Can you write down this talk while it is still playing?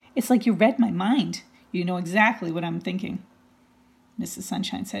It's like you read my mind. You know exactly what I'm thinking. Mrs.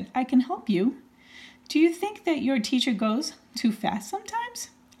 Sunshine said, I can help you. Do you think that your teacher goes too fast sometimes?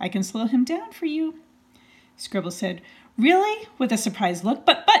 I can slow him down for you. Scribble said, Really? With a surprised look.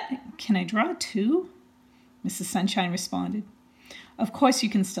 But, can I draw too? Mrs. Sunshine responded, Of course you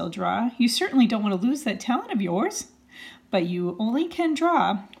can still draw. You certainly don't want to lose that talent of yours. But you only can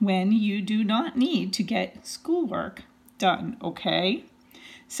draw when you do not need to get schoolwork done, okay?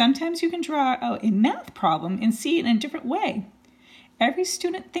 Sometimes you can draw out a math problem and see it in a different way. Every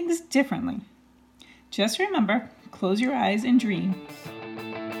student thinks differently. Just remember, close your eyes and dream.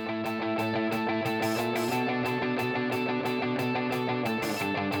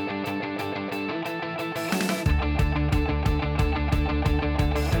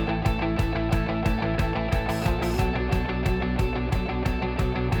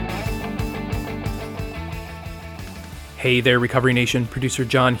 Hey there, Recovery Nation. Producer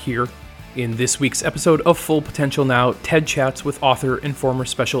John here. In this week's episode of Full Potential Now, Ted chats with author and former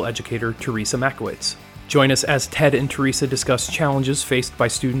special educator Teresa Makowitz. Join us as Ted and Teresa discuss challenges faced by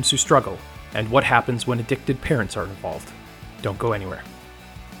students who struggle and what happens when addicted parents are involved. Don't go anywhere.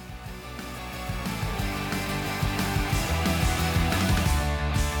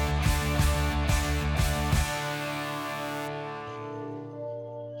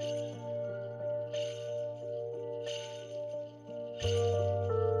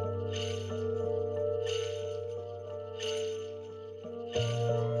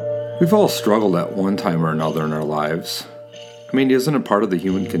 We've all struggled at one time or another in our lives. I mean, isn't it part of the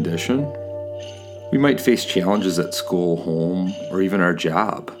human condition? We might face challenges at school, home, or even our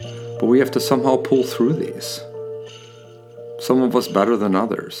job, but we have to somehow pull through these. Some of us better than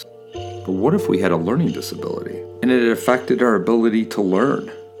others. But what if we had a learning disability and it affected our ability to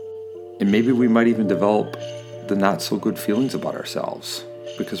learn? And maybe we might even develop the not so good feelings about ourselves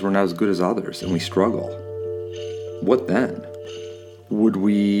because we're not as good as others and we struggle. What then? Would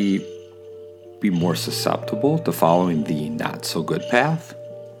we be more susceptible to following the not-so-good path?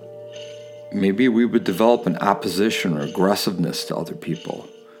 Maybe we would develop an opposition or aggressiveness to other people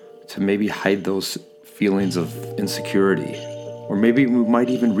to maybe hide those feelings of insecurity. Or maybe we might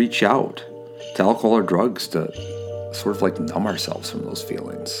even reach out to alcohol or drugs to sort of like numb ourselves from those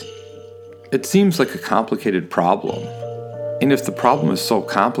feelings. It seems like a complicated problem. And if the problem is so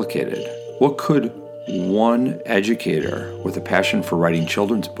complicated, what could one educator with a passion for writing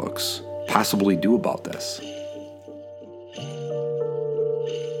children's books possibly do about this?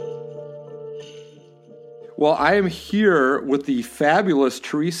 Well, I am here with the fabulous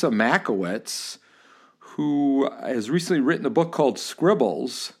Teresa Makowitz, who has recently written a book called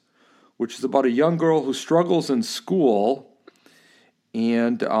Scribbles, which is about a young girl who struggles in school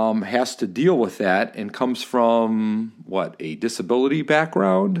and has to deal with that and comes from, a disability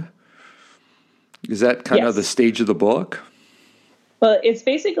background? Is that kind of the stage of the book? Well, it's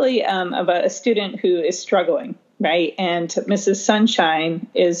basically about a student who is struggling, right? And Mrs. Sunshine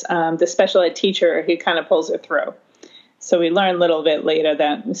is the special ed teacher who kind of pulls her through. So we learn a little bit later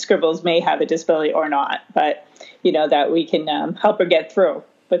that Scribbles may have a disability or not, but, that we can help her get through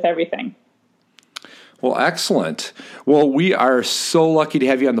with everything. Well, excellent. Well, we are so lucky to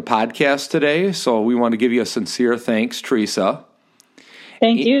have you on the podcast today, so we want to give you a sincere thanks, Teresa.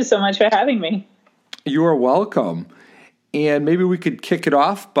 Thank you so much for having me. You are welcome. And maybe we could kick it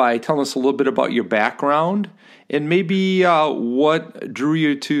off by telling us a little bit about your background and maybe what drew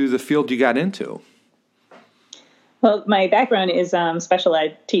you to the field you got into. Well, my background is special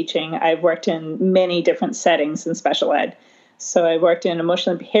ed teaching. I've worked in many different settings in special ed. So I worked in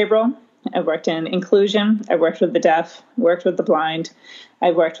emotional and behavioral. I've worked in inclusion. I worked with the deaf, worked with the blind.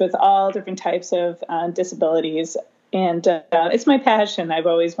 I've worked with all different types of disabilities. And it's my passion. I've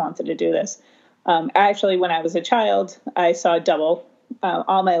always wanted to do this. Actually, when I was a child, I saw double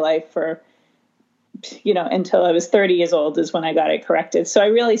all my life for, until I was 30 years old is when I got it corrected. So I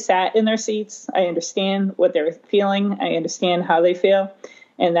really sat in their seats. I understand what they're feeling. I understand how they feel.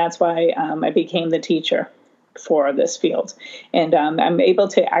 And that's why I became the teacher for this field. And I'm able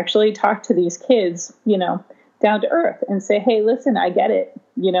to actually talk to these kids, down to earth and say, hey, listen, I get it,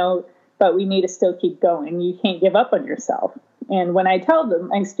 but we need to still keep going. You can't give up on yourself. And when I tell them,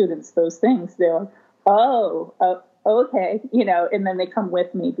 my students, those things, they're like, okay, and then they come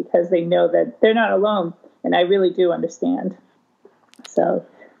with me because they know that they're not alone. And I really do understand. So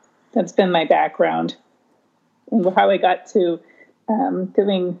that's been my background. And how I got to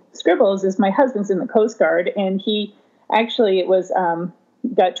doing Scribbles is my husband's in the Coast Guard, and he actually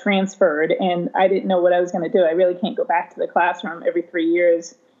got transferred, and I didn't know what I was going to do. I really can't go back to the classroom every 3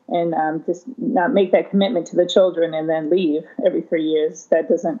 years and just not make that commitment to the children and then leave every 3 years. That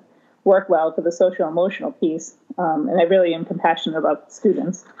doesn't work well for the social emotional piece. And I really am compassionate about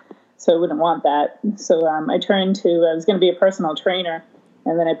students, so I wouldn't want that. So I was going to be a personal trainer,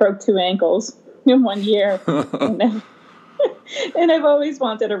 and then I broke 2 ankles in 1 year. And I've always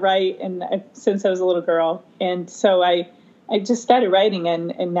wanted to write, since I was a little girl. And so I just started writing,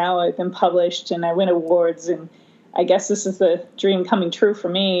 and now I've been published, and I win awards, and I guess this is the dream coming true for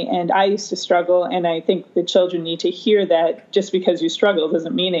me. And I used to struggle, and I think the children need to hear that just because you struggle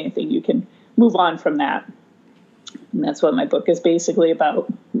doesn't mean anything. You can move on from that. And that's what my book is basically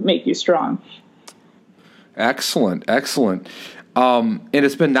about, make you strong. Excellent. And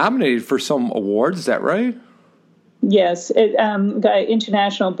it's been nominated for some awards, is that right? Yes, the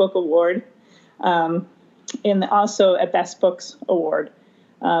International Book Award, and also a Best Books Award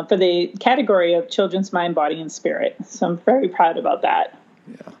for the category of Children's Mind, Body, and Spirit. So I'm very proud about that.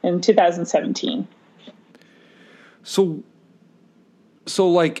 In 2017. So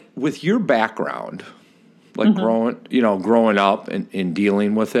like with your background, like growing up and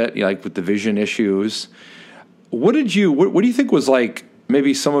dealing with it, like with the vision issues, what do you think was like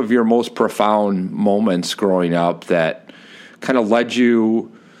maybe some of your most profound moments growing up that kind of led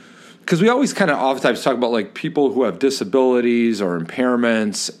you? Because we always kind of oftentimes talk about like people who have disabilities or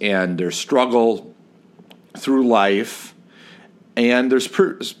impairments and their struggle through life. And there's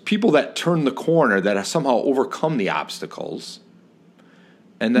people that turn the corner, that have somehow overcome the obstacles.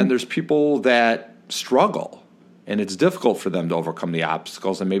 And then there's people that struggle, and it's difficult for them to overcome the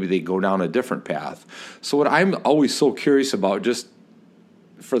obstacles, and maybe they go down a different path. So what I'm always so curious about, just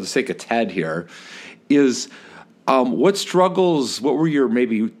for the sake of Ted here, is what were your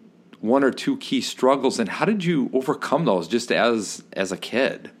maybe 1 or 2 key struggles, and how did you overcome those just as a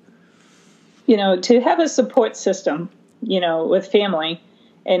kid? To have a support system, with family,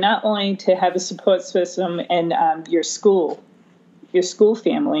 and not only to have a support system and your school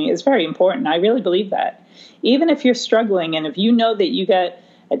family is very important. I really believe that. Even if you're struggling, and if you know that you got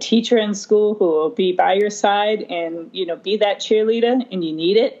a teacher in school who will be by your side and, be that cheerleader, and you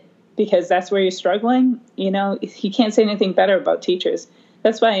need it because that's where you're struggling, you can't say anything better about teachers.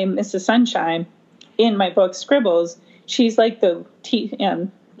 That's why Mrs. Sunshine, in my book Scribbles, she's like the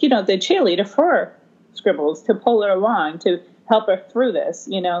cheerleader for Scribbles, to pull her along, to help her through this,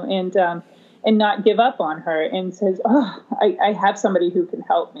 and not give up on her, and says, I have somebody who can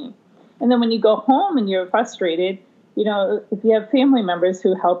help me. And then when you go home and you're frustrated, if you have family members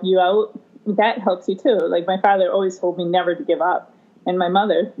who help you out, that helps you too. Like my father always told me never to give up. And my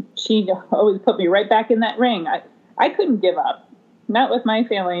mother, she always put me right back in that ring. I couldn't give up, not with my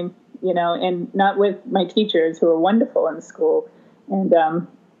family, and not with my teachers who are wonderful in school and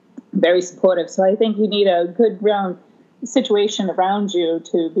very supportive. So I think you need a good round situation around you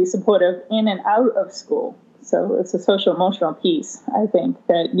to be supportive in and out of school. So it's a social emotional piece, I think,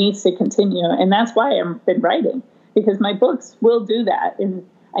 that needs to continue. And that's why I've been writing, because my books will do that. And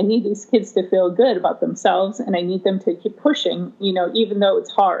I need these kids to feel good about themselves, and I need them to keep pushing, even though it's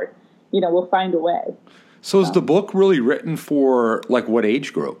hard, we'll find a way. So is the book really written for like what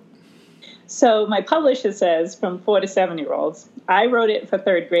age group? So my publisher says from 4 to 7-year-olds. I wrote it for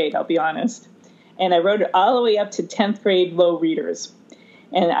 3rd grade, I'll be honest. And I wrote it all the way up to 10th grade low readers.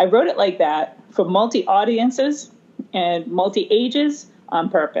 And I wrote it like that for multi-audiences and multi-ages on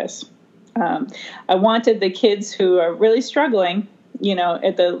purpose. I wanted the kids who are really struggling,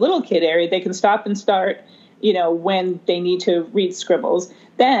 at the little kid area, they can stop and start, when they need to read Scribbles.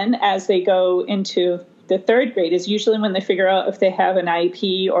 Then as they go into the 3rd grade is usually when they figure out if they have an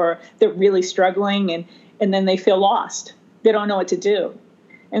IEP or they're really struggling, and then they feel lost. They don't know what to do.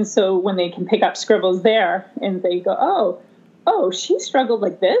 And so when they can pick up Scribbles there and they go, oh, she struggled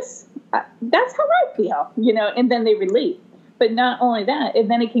like this? That's how I feel, and then they relate. But not only that, and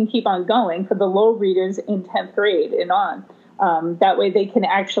then it can keep on going for the low readers in 10th grade and on. That way they can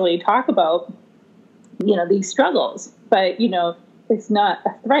actually talk about, these struggles. But, it's not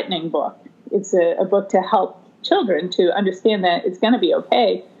a threatening book. It's a book to help children to understand that it's going to be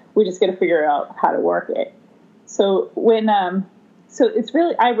okay. We just got to figure out how to work it. So so it's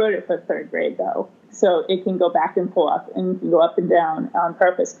really, I wrote it for 3rd grade though. So it can go back and forth and can go up and down on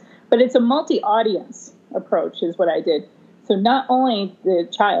purpose. But it's a multi-audience approach is what I did. So not only the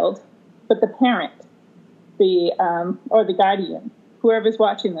child, but the parent, or the guardian, whoever's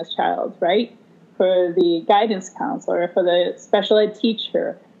watching this child, right? For the guidance counselor, for the special ed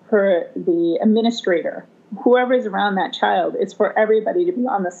teacher, for the administrator, whoever's around that child, it's for everybody to be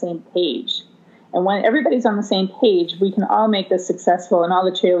on the same page. And when everybody's on the same page, we can all make this successful, and all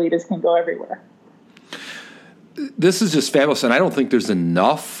the cheerleaders can go everywhere. this is just fabulous, and I don't think there's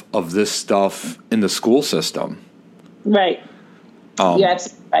enough of this stuff in the school system. Right.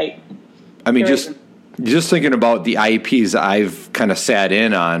 Yes, right. I mean, just thinking about the IEPs I've kind of sat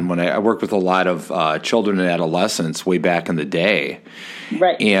in on when I worked with a lot of children and adolescents way back in the day.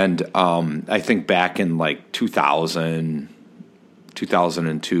 Right. And I think back in like 2000,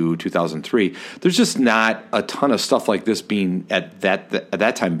 2002, 2003, there's just not a ton of stuff like this being at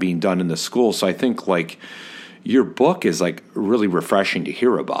that time being done in the school. So I think like your book is like really refreshing to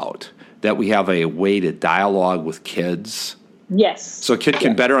hear about, that we have a way to dialogue with kids. Yes. So a kid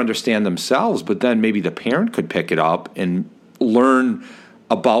can better understand themselves, but then maybe the parent could pick it up and learn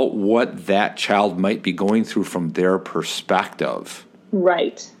about what that child might be going through from their perspective.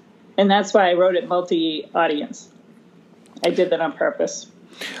 Right. And that's why I wrote it multi-audience. I did that on purpose.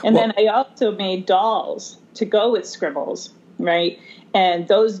 And then I also made dolls to go with Scribbles, right? And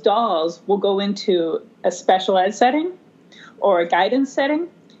those dolls will go into a special ed setting or a guidance setting,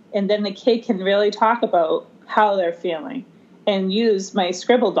 and then the kid can really talk about how they're feeling and use my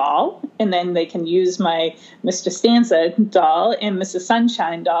Scribble doll, and then they can use my Mr. Stanza doll and Mrs.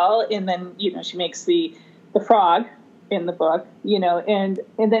 Sunshine doll, and then, you know, she makes the frog in the book, you know, and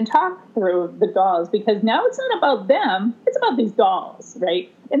then talk through the dolls, because now it's not about them, it's about these dolls,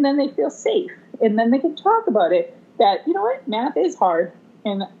 right? And then they feel safe, and then they can talk about it, that, you know what, math is hard,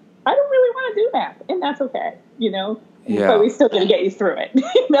 and I don't really want to do math, and that's okay, you know? Yeah. But we still going to get you through it,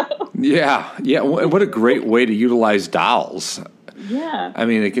 you know? Yeah. What a great way to utilize dolls. Yeah. I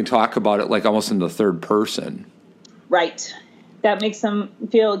mean, they can talk about it like almost in the third person. Right. That makes them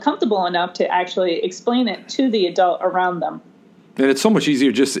feel comfortable enough to actually explain it to the adult around them. And it's so much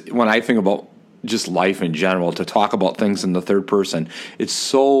easier just when I think about just life in general to talk about things in the third person. It's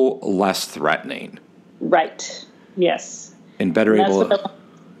so less threatening. Right. Yes. And better able to...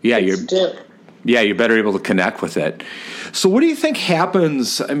 Yeah, you're better able to connect with it. So what do you think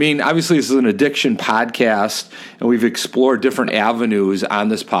happens? I mean, obviously this is an addiction podcast, and we've explored different avenues on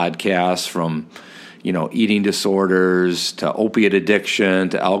this podcast, from, you know, eating disorders to opiate addiction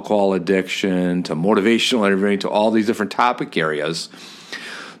to alcohol addiction to motivational interviewing to all these different topic areas.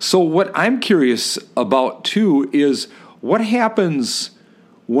 So what I'm curious about too is what happens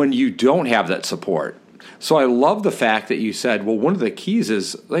when you don't have that support. So I love the fact that you said, well, one of the keys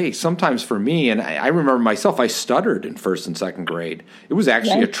is, hey, sometimes for me, and I remember myself, I stuttered in first and second grade. It was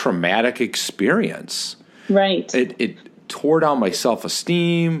actually a traumatic experience. Right. It tore down my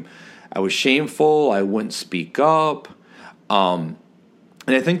self-esteem. I was shameful. I wouldn't speak up. And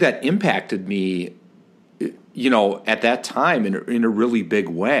I think that impacted me, you know, at that time in a really big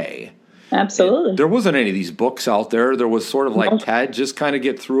way. Absolutely. There wasn't any of these books out there. There was sort of like, Ted, just kind of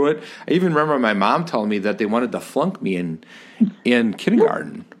get through it. I even remember my mom telling me that they wanted to flunk me in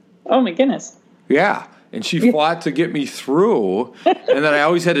kindergarten. Oh, my goodness. Yeah. And she fought to get me through. And then I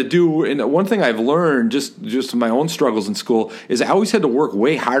always had to do, and one thing I've learned just my own struggles in school is I always had to work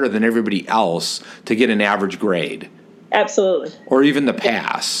way harder than everybody else to get an average grade. Absolutely. Or even the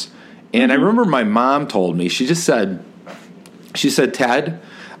pass. And I remember my mom told me, she said, Ted,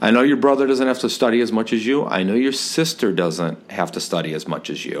 I know your brother doesn't have to study as much as you. I know your sister doesn't have to study as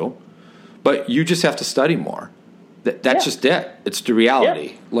much as you. But you just have to study more. That's just it. It's the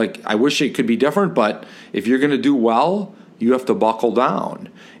reality. Yeah. Like, I wish it could be different, but if you're going to do well, you have to buckle down.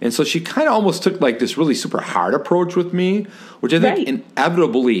 And so she kind of almost took like this really super hard approach with me, which I think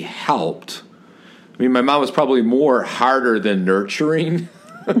inevitably helped. I mean, my mom was probably more harder than nurturing.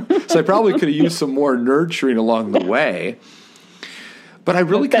 So I probably could have used some more nurturing along the way. But I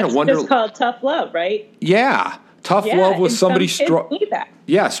really kind of wonder. It's called tough love, right? Yeah. Tough love with somebody struggling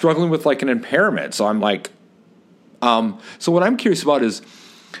with like an impairment. So I'm like, so what I'm curious about is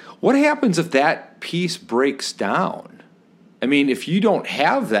what happens if that piece breaks down? I mean, if you don't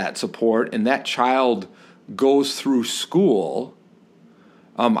have that support and that child goes through school,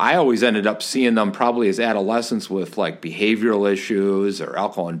 I always ended up seeing them probably as adolescents with like behavioral issues or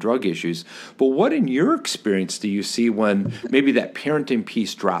alcohol and drug issues. But what in your experience do you see when maybe that parenting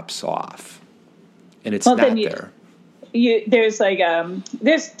piece drops off and it's not there? There's like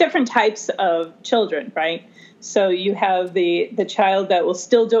there's different types of children, right? So you have the child that will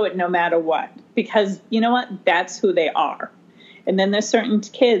still do it no matter what, because you know what? That's who they are. And then there's certain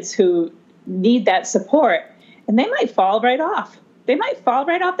kids who need that support, and they might fall right off. They might fall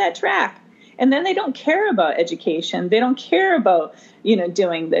right off that track. And then they don't care about education. They don't care about, you know,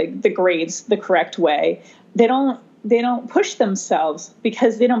 doing the grades the correct way. They don't push themselves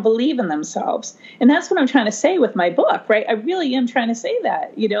because they don't believe in themselves. And that's what I'm trying to say with my book, right? I really am trying to say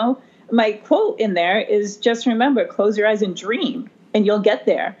that, you know. My quote in there is just remember, close your eyes and dream. and you'll get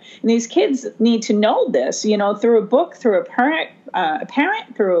there. And these kids need to know this, through a book, through a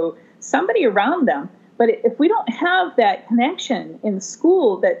parent, through somebody around them. But if we don't have that connection in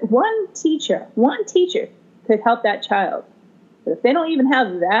school, that one teacher could help that child. But if they don't even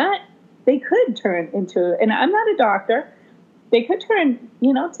have that, they could turn into, and I'm not a doctor, they could turn,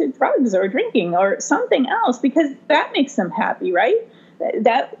 to drugs or drinking or something else, because that makes them happy, right?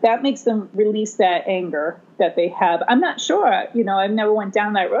 That makes them release that anger that they have. I'm not sure, I've never went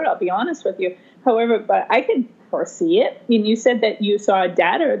down that road, I'll be honest with you. However, but I could foresee it. And you said that you saw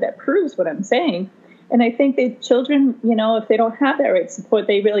data that proves what I'm saying. And I think that children, if they don't have that right support,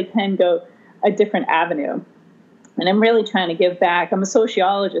 they really can go a different avenue. And I'm really trying to give back. I'm a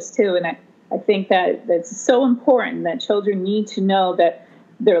sociologist too, and I think that that's so important that children need to know that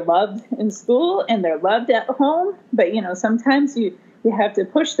they're loved in school and they're loved at home. But, sometimes you have to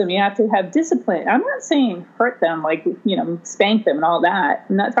push them. You have to have discipline. I'm not saying hurt them, like, spank them and all that.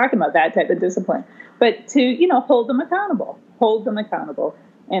 I'm not talking about that type of discipline. But to, hold them accountable.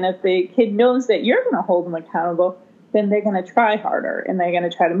 And if the kid knows that you're going to hold them accountable, then they're going to try harder and they're going to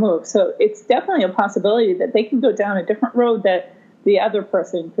try to move. So it's definitely a possibility that they can go down a different road that the other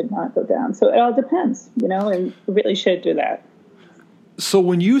person could not go down. So it all depends, and we really should do that. So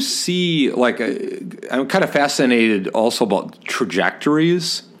when you see, I'm kind of fascinated also about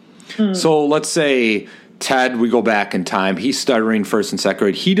trajectories. So let's say Ted, we go back in time, he's stuttering first and second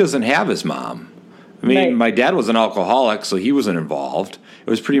grade. He doesn't have his mom. I mean, Right. My dad was an alcoholic, so he wasn't involved. It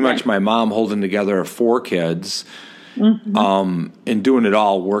was pretty much my mom holding together 4 kids. And doing it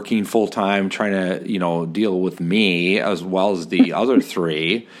all, working full time, trying to, deal with me as well as the other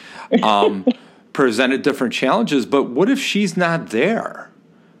 3, presented different challenges. But what if she's not there?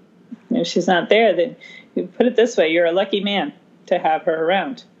 If she's not there, then you put it this way, you're a lucky man to have her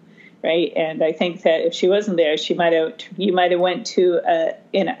around. Right. And I think that if she wasn't there, you might have went to,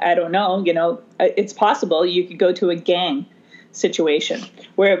 I don't know, it's possible you could go to a gang situation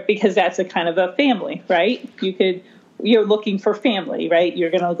because that's a kind of a family, right? You're looking for family, right? You're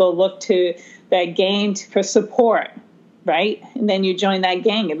going to go look to that gang for support, right? And then you join that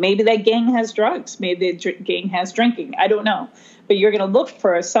gang, and maybe that gang has drugs. Maybe the gang has drinking. I don't know. But you're going to look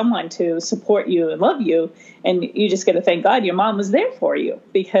for someone to support you and love you, and you just got to thank God your mom was there for you,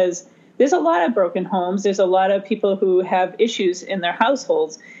 because there's a lot of broken homes. There's a lot of people who have issues in their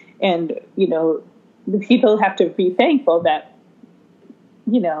households, and, the people have to be thankful that,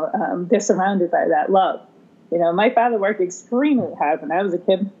 they're surrounded by that love. My father worked extremely hard when I was a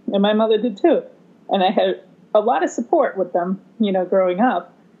kid, and my mother did too. And I had a lot of support with them, growing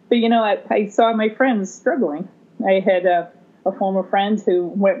up. But, I saw my friends struggling. I had a former friend who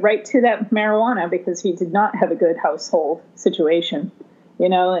went right to that marijuana because he did not have a good household situation,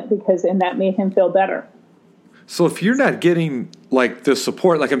 and that made him feel better. So if you're not getting the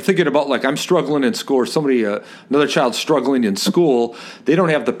support, I'm thinking about I'm struggling in school, or another child's struggling in school, they don't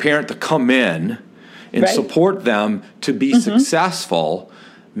have the parent to come in and support them to be successful.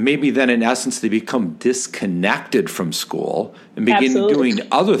 Maybe then in essence they become disconnected from school and begin doing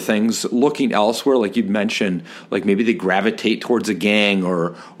other things, looking elsewhere, like you'd mentioned, maybe they gravitate towards a gang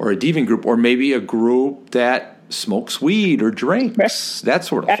or a deviant group, or maybe a group that smokes weed or drinks, that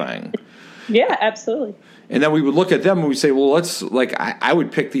sort of thing. Yeah, absolutely. And then we would look at them and we'd say, well, let's, I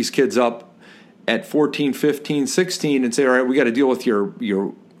would pick these kids up at 14, 15, 16 and say, all right, we got to deal with your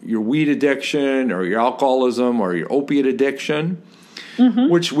weed addiction or your alcoholism or your opiate addiction,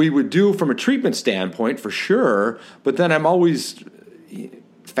 which we would do from a treatment standpoint for sure. But then I'm always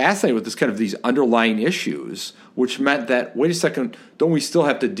fascinated with this kind of these underlying issues, which meant that, wait a second, don't we still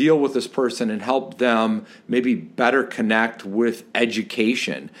have to deal with this person and help them maybe better connect with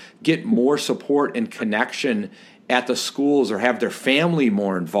education, get more support and connection at the schools, or have their family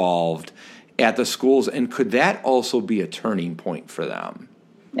more involved at the schools? And could that also be a turning point for them?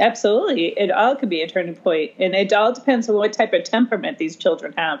 Absolutely. It all could be a turning point. And it all depends on what type of temperament these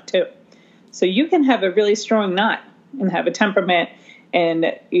children have, too. So you can have a really strong nut and have a temperament,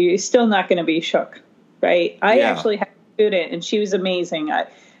 and you're still not going to be shook, right? I actually had a student, and she was amazing.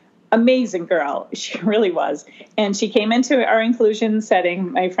 Amazing girl. She really was. And she came into our inclusion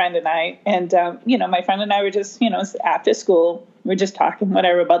setting, my friend and I. And, my friend and I were just, after school, we were just talking,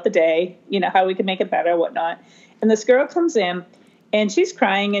 whatever, about the day, how we could make it better, whatnot. And this girl comes in, and she's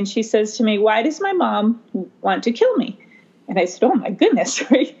crying, and she says to me, why does my mom want to kill me? And I said, oh, my goodness,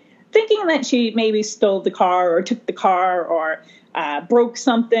 right? Thinking that she maybe stole the car or took the car or broke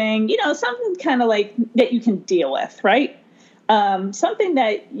something, something kind of like that you can deal with, right? Something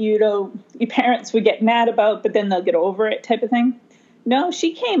that, your parents would get mad about, but then they'll get over it type of thing. No,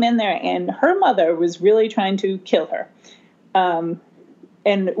 she came in there and her mother was really trying to kill her.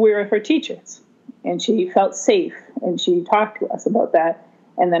 And we were her teachers. And she felt safe, and she talked to us about that.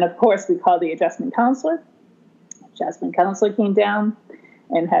 And then, of course, we called the adjustment counselor. Adjustment counselor came down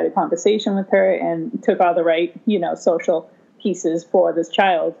and had a conversation with her and took all the right, social pieces for this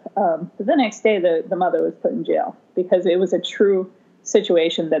child. But the next day, the mother was put in jail because it was a true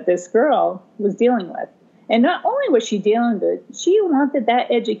situation that this girl was dealing with. And not only was she dealing with it, she wanted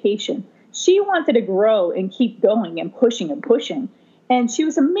that education. She wanted to grow and keep going and pushing and pushing. And she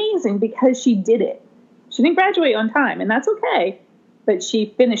was amazing because she did it. She didn't graduate on time, and that's okay. But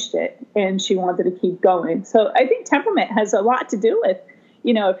she finished it, and she wanted to keep going. So I think temperament has a lot to do with,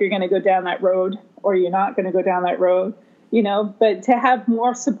 if you're going to go down that road or you're not going to go down that road, But to have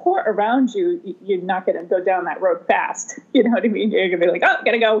more support around you, you're not going to go down that road fast. You know what I mean? You're going to be like, oh,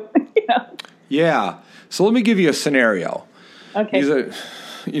 got to go. Yeah. So let me give you a scenario. Okay.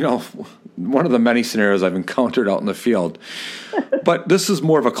 One of the many scenarios I've encountered out in the field. But this is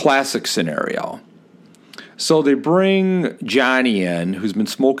more of a classic scenario. So they bring Johnny in, who's been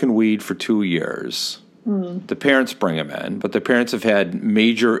smoking weed for 2 years. The parents bring him in, but the parents have had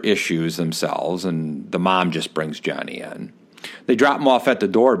major issues themselves, and the mom just brings Johnny in. They drop him off at the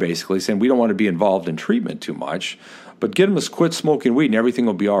door, basically, saying, we don't want to be involved in treatment too much, but get him to quit smoking weed and everything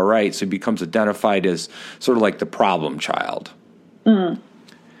will be all right. So he becomes identified as sort of like the problem child.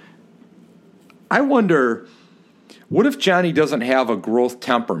 I wonder, what if Johnny doesn't have a growth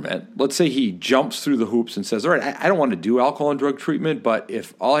temperament? Let's say he jumps through the hoops and says, all right, I don't want to do alcohol and drug treatment, but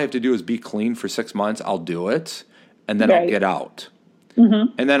if all I have to do is be clean for 6 months, I'll do it, and then I'll get out.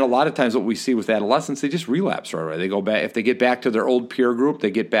 And then a lot of times what we see with adolescents, they just relapse right away. They go back. If they get back to their old peer group,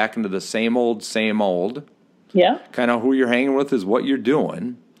 they get back into the same old. Yeah. Kind of who you're hanging with is what you're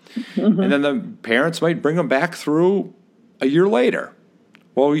doing. And then the parents might bring them back through a year later.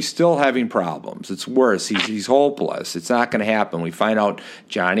 Well, he's still having problems. It's worse. He's hopeless. It's not going to happen. We find out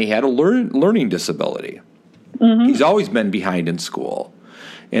Johnny had a learning disability. He's always been behind in school.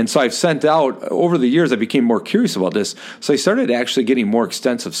 And so I've sent out, over the years, I became more curious about this. So I started actually getting more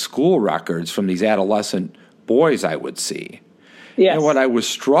extensive school records from these adolescent boys I would see. Yes. And what I was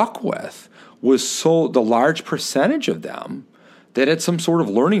struck with was the large percentage of them that had some sort of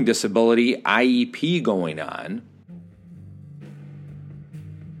learning disability, IEP, going on.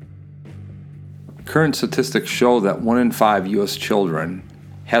 Current statistics show that 1 in 5 U.S. children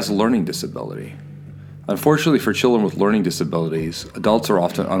has a learning disability. Unfortunately for children with learning disabilities, adults are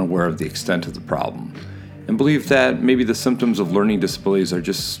often unaware of the extent of the problem and believe that maybe the symptoms of learning disabilities are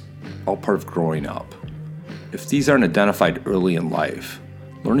just all part of growing up. If these aren't identified early in life,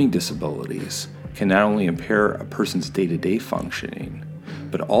 learning disabilities can not only impair a person's day-to-day functioning,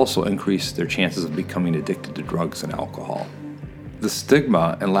 but also increase their chances of becoming addicted to drugs and alcohol. The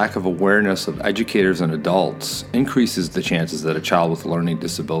stigma and lack of awareness of educators and adults increases the chances that a child with a learning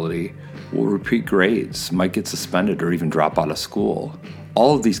disability will repeat grades, might get suspended, or even drop out of school.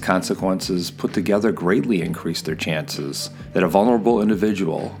 All of these consequences put together greatly increase their chances that a vulnerable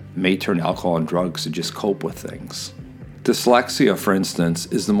individual may turn alcohol and drugs to just cope with things. Dyslexia, for instance,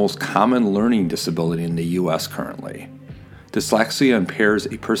 is the most common learning disability in the U.S. currently. Dyslexia impairs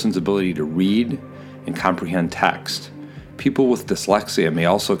a person's ability to read and comprehend text. People with dyslexia may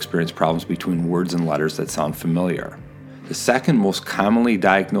also experience problems between words and letters that sound familiar. The second most commonly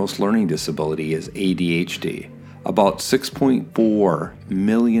diagnosed learning disability is ADHD. About 6.4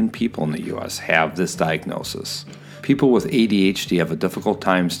 million people in the U.S. have this diagnosis. People with ADHD have a difficult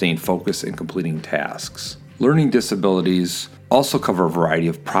time staying focused and completing tasks. Learning disabilities also cover a variety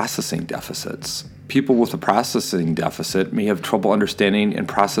of processing deficits. People with a processing deficit may have trouble understanding and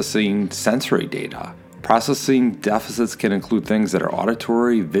processing sensory data. Processing deficits can include things that are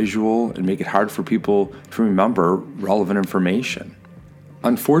auditory, visual, and make it hard for people to remember relevant information.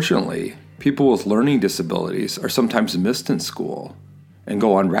 Unfortunately, people with learning disabilities are sometimes missed in school and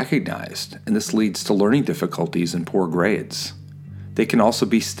go unrecognized, and this leads to learning difficulties and poor grades. They can also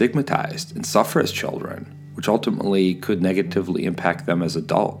be stigmatized and suffer as children, which ultimately could negatively impact them as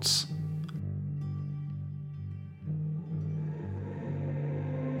adults.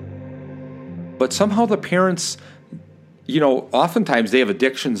 But somehow the parents, oftentimes they have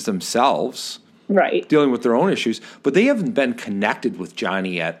addictions themselves, right, dealing with their own issues, but they haven't been connected with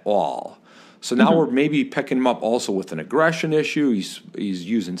Johnny at all. So now we're maybe picking him up also with an aggression issue. He's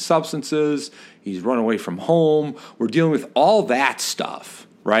using substances. He's run away from home. We're dealing with all that stuff,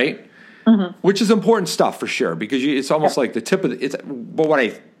 right? Which is important stuff for sure, because it's almost like the tip of but what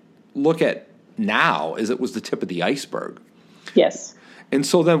I look at now is it was the tip of the iceberg. Yes. And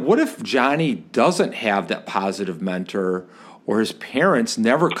so then what if Johnny doesn't have that positive mentor, or his parents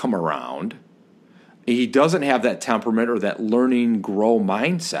never come around, he doesn't have that temperament or that learning, grow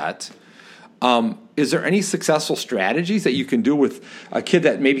mindset. Is there any successful strategies that you can do with a kid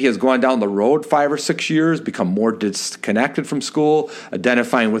that maybe has gone down the road 5 or 6 years, become more disconnected from school,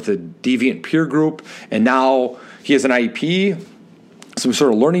 identifying with a deviant peer group, and now he has an IEP, some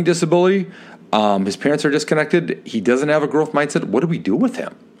sort of learning disability, his parents are disconnected, he doesn't have a growth mindset? What do we do with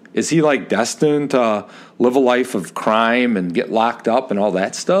him? Is he like destined to live a life of crime and get locked up and all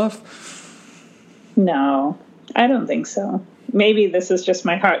that stuff? No, I don't think so. Maybe this is just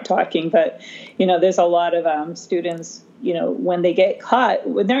my heart talking, but, there's a lot of students, when they get caught,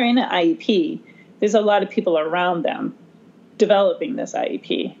 when they're in an IEP, there's a lot of people around them developing this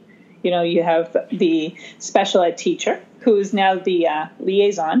IEP. You have the special ed teacher who's now the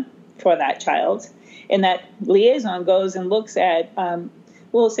liaison for that child. And that liaison goes and looks at,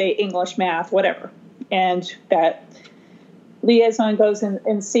 we'll say English, math, whatever. And that liaison goes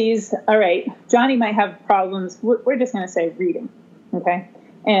and sees, all right, Johnny might have problems. We're just going to say reading. Okay.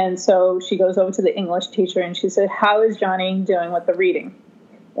 And so she goes over to the English teacher and she said, how is Johnny doing with the reading?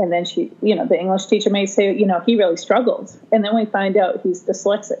 And then she, the English teacher may say, he really struggles. And then we find out he's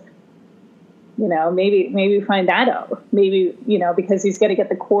dyslexic. Maybe we find that out. Maybe, because he's got to get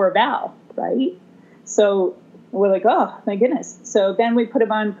the core vowel, right? So we're like, oh, my goodness. So then we put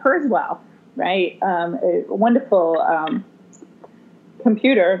him on Kurzweil, right? A wonderful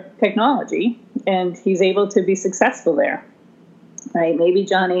computer technology, and he's able to be successful there, right? Maybe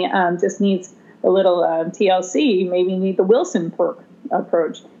Johnny just needs a little TLC, maybe need the Wilson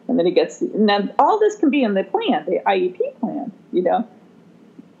approach, and then he gets, now all this can be in the plan, the IEP plan,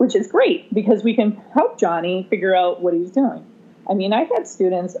 which is great because we can help Johnny figure out what he's doing. I mean, I had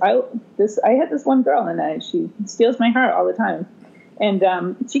students, I had this one girl, and she steals my heart all the time,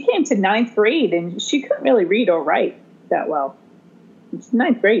 and she came to 9th grade, and she couldn't really read or write that well. It's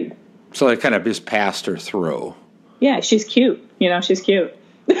 9th grade. So they kind of just passed her through. Yeah, she's cute. She's cute.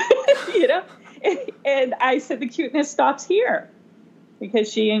 And I said the cuteness stops here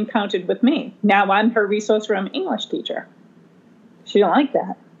because she encountered with me. Now I'm her resource room English teacher. She don't like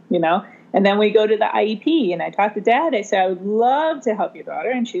that, And then we go to the IEP, and I talk to Dad. I say, I would love to help your daughter,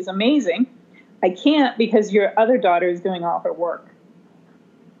 and she's amazing. I can't because your other daughter is doing all her work.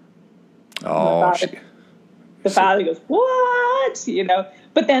 Oh, the father goes, what?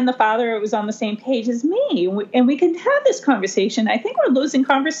 But then the father was on the same page as me. And we can have this conversation. I think we're losing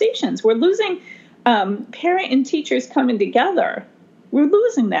conversations. We're losing parent and teachers coming together. We're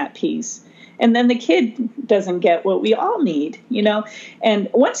losing that piece. And then the kid doesn't get what we all need, And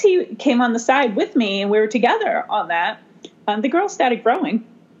once he came on the side with me and we were together on that, the girl started growing.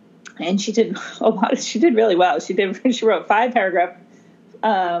 And she did she did really well. She wrote 5 paragraph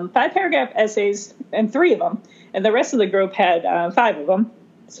essays, and 3 of them. And the rest of the group had 5 of them.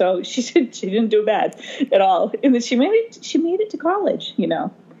 So she didn't do bad at all. And then she made it to college,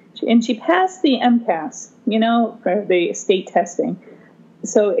 and she passed the MCAS, for the state testing.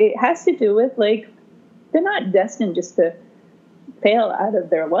 So it has to do with, they're not destined just to fail out of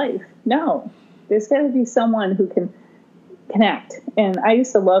their life. No, there's got to be someone who can connect. And I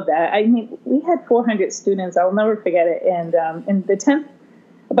used to love that. I mean, we had 400 students. I'll never forget it. And in the 10th,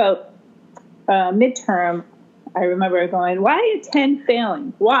 about midterm, I remember going, why are 10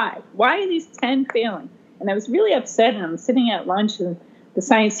 failing? Why? Why are these 10 failing? And I was really upset, and I'm sitting at lunch, and the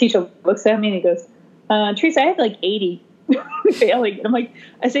science teacher looks at me, and he goes, Teresa, I have 80 failing. And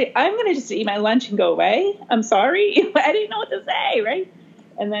I say, I'm going to just eat my lunch and go away. I'm sorry. I didn't know what to say, right?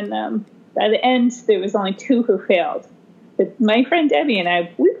 And then by the end, there was only 2 who failed. But my friend Debbie and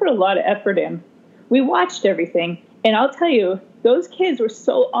I, we put a lot of effort in. We watched everything. And I'll tell you, those kids were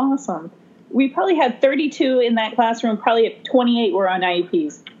so awesome. We probably had 32 in that classroom. Probably 28 were on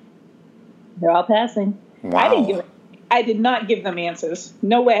IEPs. They're all passing. Wow. I did not give them answers.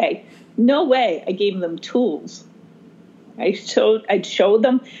 No way. No way. I gave them tools. I'd show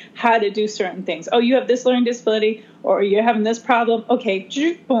them how to do certain things. Oh, you have this learning disability, or you're having this problem. Okay,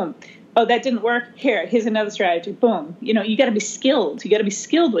 boom. Oh, that didn't work. Here's another strategy. Boom. You got to be skilled. You got to be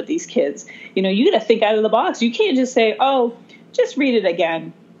skilled with these kids. You got to think out of the box. You can't just say, oh, just read it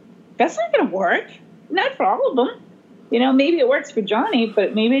again. That's not going to work. Not for all of them. Maybe it works for Johnny,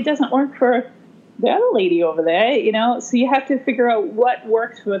 but maybe it doesn't work for the other lady over there, So you have to figure out what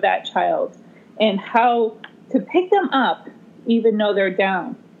works for that child and how to pick them up even though they're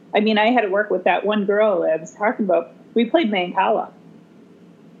down. I mean, I had to work with that one girl that I was talking about. We played Mancala.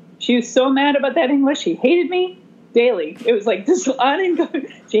 She was so mad about that English. She hated me daily. It was like this on and go.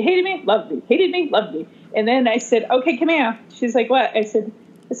 She hated me, loved me, hated me, loved me. And then I said, okay, come here. She's like, what? I said,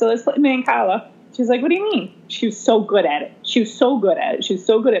 so let's play Mancala. She's like, what do you mean? She was so good at it. She was so good at it. She was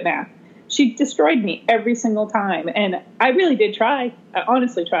so good at math. She destroyed me every single time. And I really did try. I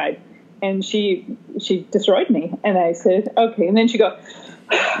honestly tried. And she destroyed me. And I said, okay. And then she'd go,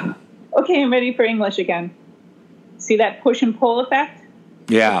 okay, I'm ready for English again. See that push and pull effect?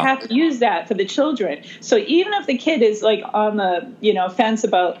 Yeah. You have to use that for the children. So even if the kid is like on the, fence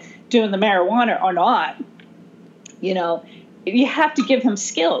about doing the marijuana or not, you have to give him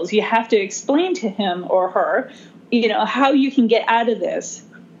skills. You have to explain to him or her, how you can get out of this,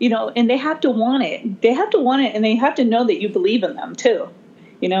 and they have to want it. They have to want it, and they have to know that you believe in them too,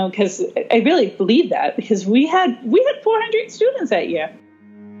 because I really believe that, because we had 400 students that year.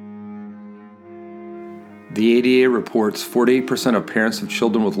 The ADA reports 48% of parents of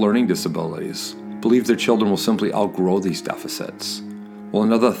children with learning disabilities believe their children will simply outgrow these deficits, while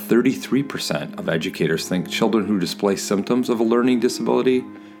another 33% of educators think children who display symptoms of a learning disability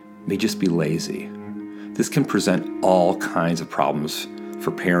may just be lazy. This can present all kinds of problems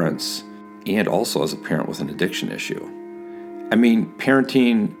for parents and also as a parent with an addiction issue. I mean,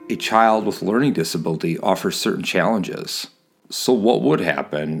 parenting a child with learning disability offers certain challenges. So what would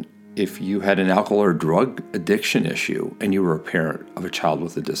happen if you had an alcohol or drug addiction issue and you were a parent of a child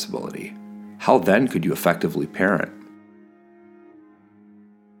with a disability? How then could you effectively parent?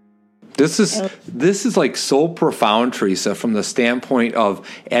 This is like so profound, Teresa, from the standpoint of,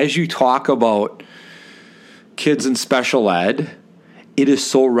 as you talk about kids in special ed, it is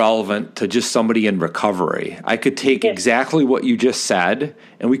so relevant to just somebody in recovery. I could take exactly what you just said,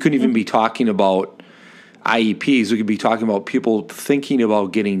 and we couldn't even be talking about IEPs. We could be talking about people thinking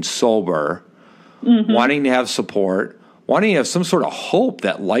about getting sober, wanting to have support, wanting to have some sort of hope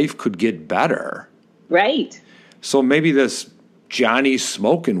that life could get better. Right. So maybe this Johnny's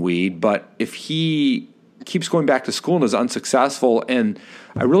smoking weed, but if he keeps going back to school and is unsuccessful, and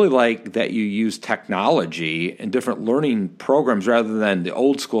I really like that you use technology and different learning programs rather than the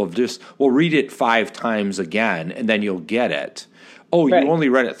old school of just, read it 5 times again and then you'll get it. Oh, right. You only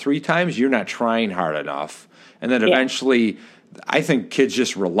read it 3 times? You're not trying hard enough. And then eventually, I think kids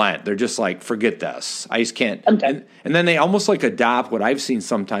just relent. They're just like, forget this. I just can't. And then they almost like adopt, what I've seen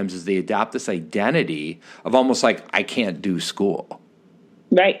sometimes is they adopt this identity of almost like, I can't do school.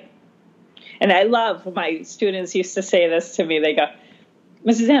 Right. And I love, my students used to say this to me. They go,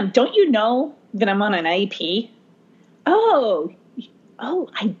 Mrs. M, don't you know that I'm on an IEP? Oh,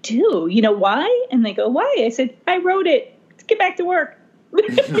 I do. You know why? And they go, why? I said, I wrote it. Get back to work.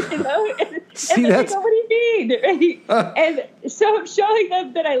 See, and they go, what do you mean? Right? And so I'm showing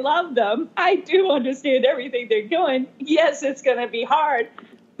them that I love them. I do understand everything they're doing. Yes, it's going to be hard,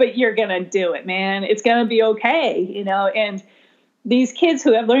 but you're going to do it, man. It's going to be okay, and these kids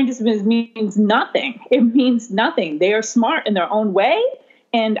who have learning disabilities means nothing. It means nothing. They are smart in their own way.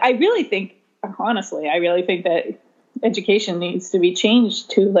 And I really think, honestly, that education needs to be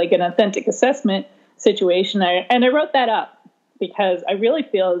changed to like an authentic assessment situation. And I wrote that up because I really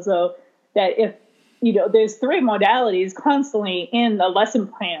feel as though that if, there's 3 modalities constantly in the lesson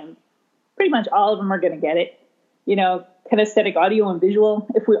plan, pretty much all of them are going to get it. Kinesthetic, audio, and visual.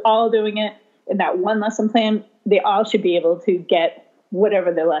 If we're all doing it in that one lesson plan, they all should be able to get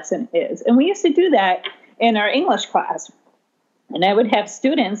whatever the lesson is. And we used to do that in our English class. And I would have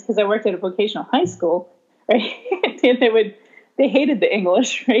students, because I worked at a vocational high school, right? And they hated the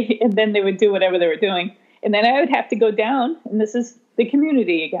English, right? And then they would do whatever they were doing. And then I would have to go down, and this is the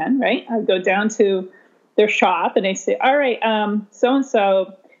community again, right? I'd go down to their shop and I say, all right,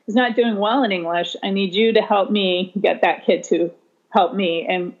 so-and-so is not doing well in English. I need you to help me get that kid to help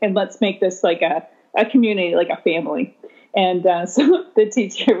me. And let's make this like a community, like a family. And so the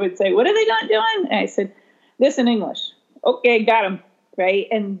teacher would say, what are they not doing? And I said, this in English. Okay, got them, right?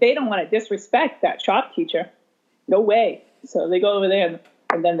 And they don't want to disrespect that shop teacher. No way. So they go over there,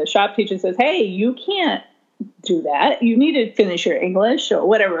 and then the shop teacher says, hey, you can't do that. You need to finish your English or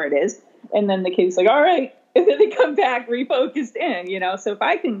whatever it is. And then the kid's like, all right. And then they come back refocused in, So if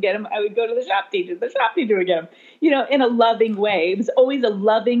I couldn't get them, I would go to the shop teacher. The shop teacher would get them, in a loving way. It was always a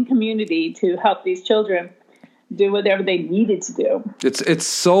loving community to help these children do whatever they needed to do. It's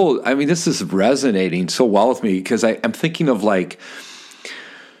so, this is resonating so well with me because I'm thinking of like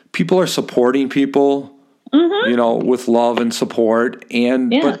people are supporting people, with love and support.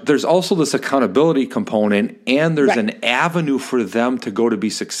 But there's also this accountability component and there's an avenue for them to go to be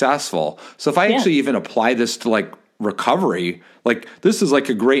successful. So if I actually even apply this to like recovery, like this is like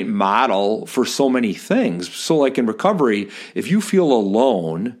a great model for so many things. So like in recovery, if you feel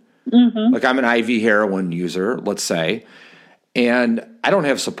alone, like I'm an IV heroin user, let's say, and I don't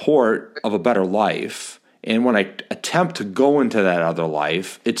have support of a better life. And when I attempt to go into that other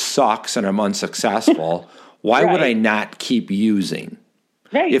life, it sucks and I'm unsuccessful. Why would I not keep using?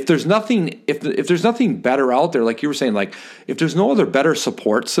 Right. If there's nothing, if there's nothing better out there, like you were saying, like if there's no other better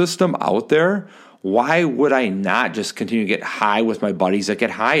support system out there, why would I not just continue to get high with my buddies that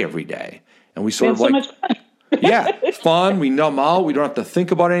get high every day? And we sort of so like, much fun. yeah, fun. We numb out. We don't have to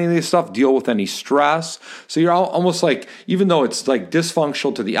think about any of this stuff, deal with any stress. So you're almost like, even though it's like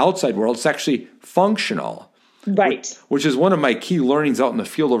dysfunctional to the outside world, it's actually functional. Right. Which is one of my key learnings out in the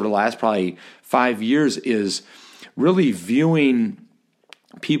field over the last probably 5 years is really viewing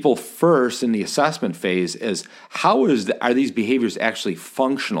people first in the assessment phase as are these behaviors actually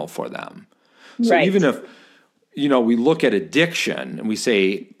functional for them? So even if, we look at addiction and we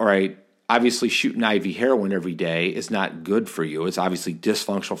say, all right, obviously shooting IV heroin every day is not good for you. It's obviously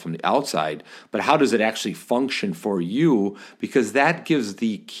dysfunctional from the outside, but how does it actually function for you? Because that gives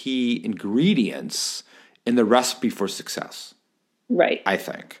the key ingredients in the recipe for success. Right. I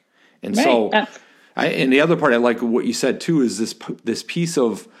think. And so, and the other part I like what you said too is this piece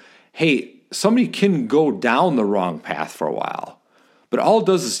of, hey, somebody can go down the wrong path for a while, but all it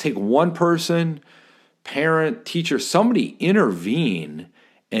does is take one person, parent, teacher, somebody intervene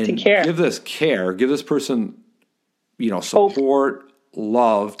and give this person, support,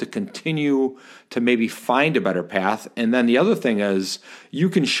 love to continue to maybe find a better path. And then the other thing is you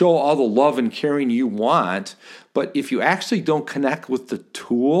can show all the love and caring you want, but if you actually don't connect with the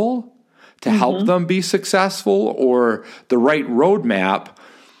tool to help them be successful or the right roadmap,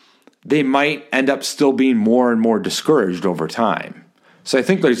 they might end up still being more and more discouraged over time. So I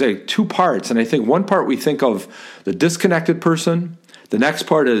think there's like two parts. And I think one part we think of the disconnected person. The next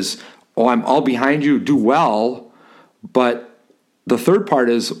part is, I'm all behind you, do well. But the third part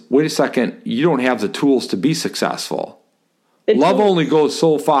is, wait a second, you don't have the tools to be successful. Love only goes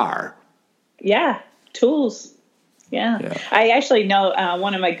so far. Yeah, tools. Yeah. I actually know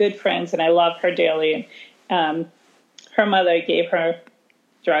one of my good friends, and I love her dearly. Her mother gave her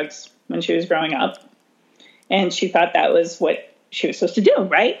drugs when she was growing up, and she thought that was what she was supposed to do,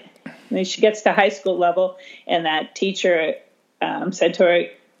 right? And then she gets to high school level, and that teacher said to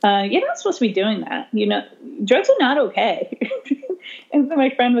her, you're not supposed to be doing that. Drugs are not okay. And so my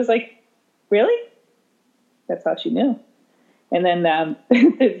friend was like, really? That's how she knew. And then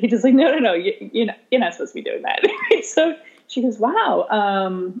he just like, no, you're not supposed to be doing that. So she goes, wow.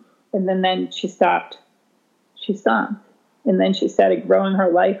 And then she stopped. She stopped. And then she started growing her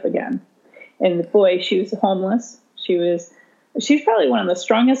life again. And boy, she was homeless. She's probably one of the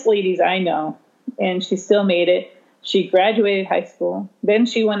strongest ladies I know. And she still made it. She graduated high school. Then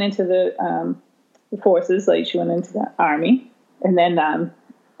she went into the forces, like she went into the Army. And then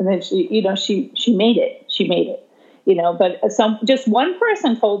she made it. She made it. But just one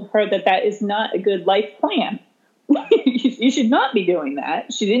person told her that is not a good life plan. You should not be doing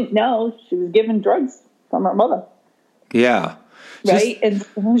that. She didn't know she was given drugs from her mother. Yeah. Right. And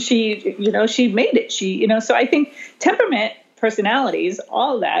she made it. So I think temperament, personalities,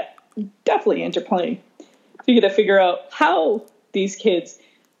 all of that definitely interplay. So you got to figure out how these kids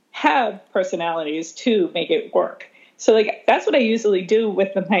have personalities to make it work. So that's what I usually do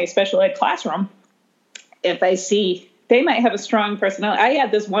with my special ed classroom. If I see they might have a strong personality. I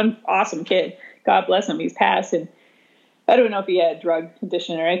had this one awesome kid, God bless him, he's passed, and I don't know if he had a drug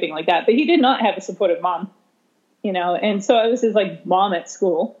addiction or anything like that, but he did not have a supportive mom, and so I was his mom at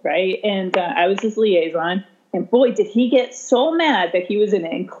school, right? And I was his liaison, and boy, did he get so mad that he was in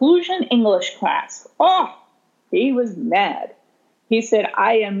an inclusion English class. Oh, he was mad. He said,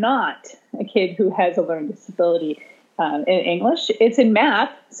 I am not a kid who has a learning disability in English. It's in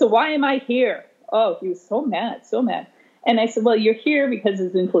math, so why am I here? Oh, he was so mad, so mad. And I said, well, you're here because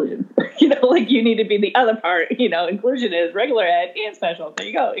it's inclusion. You need to be the other part. Inclusion is regular ed and special. There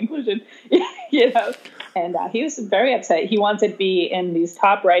you go, inclusion. And he was very upset. He wanted to be in these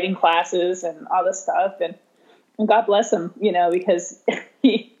top writing classes and all this stuff. And God bless him, because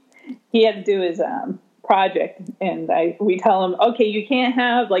he had to do his project. And we tell him, okay, you can't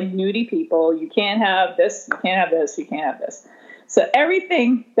have nudie people. You can't have this. You can't have this. You can't have this. So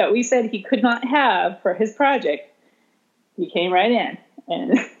everything that we said he could not have for his project, he came right in,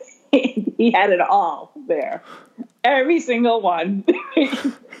 and he had it all there, every single one.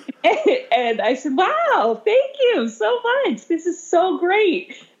 And I said, wow, thank you so much. This is so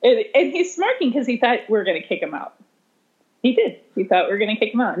great. And he's smirking because he thought we were going to kick him out. He did. He thought we were going to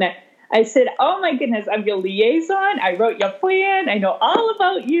kick him out. And I said, oh, my goodness, I'm your liaison. I wrote your plan. I know all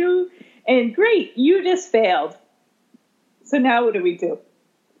about you. And great, you just failed. So now what do we do?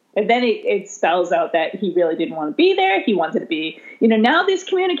 And then it spells out that he really didn't want to be there. He wanted to be, now there's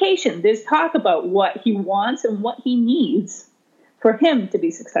communication. There's talk about what he wants and what he needs for him to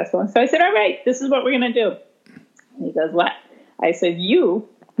be successful. And so I said, all right, this is what we're going to do. And he goes, what? I said, you,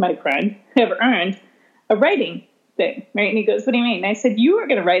 my friend, have earned a writing thing, right? And he goes, what do you mean? And I said, you are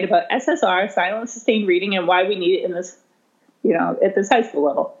going to write about SSR, silent sustained reading, and why we need it in this, at this high school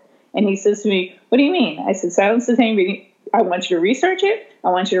level. And he says to me, what do you mean? I said, silent sustained reading, I want you to research it, I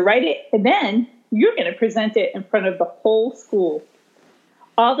want you to write it, and then you're going to present it in front of the whole school.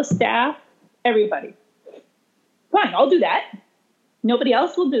 All the staff, everybody. Fine, I'll do that. Nobody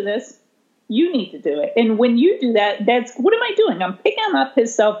else will do this. You need to do it. And when you do that, what am I doing? I'm picking up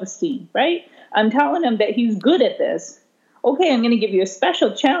his self-esteem, right? I'm telling him that he's good at this. Okay, I'm going to give you a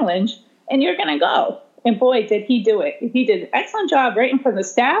special challenge, and you're going to go. And boy, did he do it. He did an excellent job right in front of the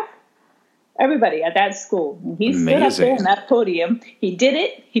staff, everybody at that school. And he stood up there on that podium. He did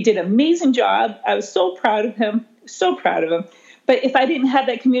it. He did an amazing job. I was so proud of him, so proud of him. But if I didn't have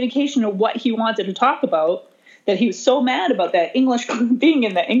that communication of what he wanted to talk about, that he was so mad about that English, being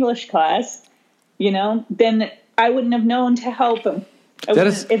in the English class, then I wouldn't have known to help him. That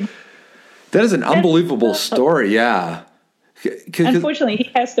is an unbelievable story, yeah. Unfortunately, he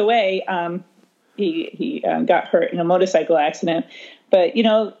passed away. He got hurt in a motorcycle accident. But,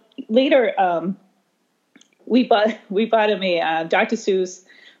 later we bought him a Dr. Seuss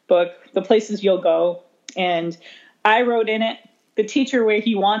book, The Places You'll Go. And I wrote in it, the teacher where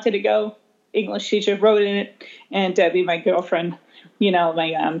he wanted to go, English teacher, wrote in it, and Debbie, my girlfriend,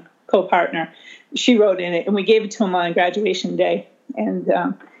 my co-partner, she wrote in it, and we gave it to him on graduation day. And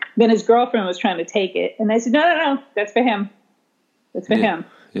then his girlfriend was trying to take it, and I said, no, that's for him. That's for him,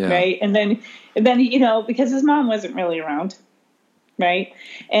 right? And then because his mom wasn't really around, right?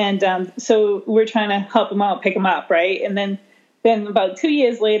 And so we're trying to help him out, pick him up, right? And then about 2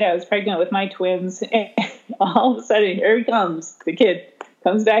 years later, I was pregnant with my twins, and all of a sudden, here he comes. The kid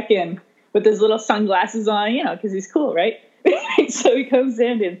comes back in with his little sunglasses on, because he's cool, right? So he comes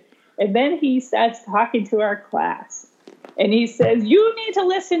in, and then he starts talking to our class. And he says, you need to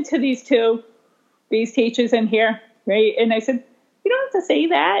listen to these teachers in here, right? And I said, you don't have to say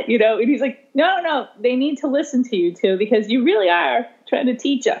that, And he's like, no, they need to listen to you too, because you really are trying to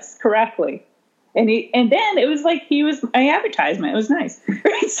teach us correctly. And then it was like he was my advertisement. It was nice,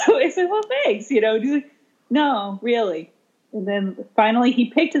 right? So I said, well, thanks, And he's like, no, really. And then finally he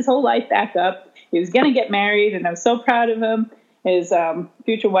picked his whole life back up. He was going to get married, and I was so proud of him. His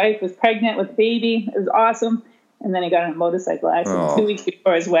future wife was pregnant with a baby. It was awesome. And then he got in a motorcycle accident 2 weeks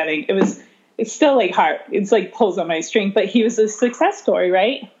before his wedding. It's still like heart. It's like pulls on my string, but he was a success story,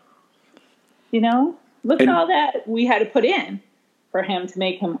 right? Look at all that we had to put in for him to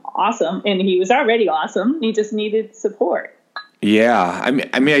make him awesome. And he was already awesome. He just needed support. Yeah. I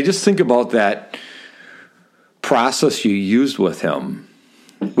mean, I just think about that process you used with him,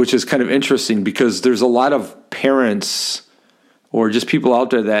 which is kind of interesting because there's a lot of parents or just people out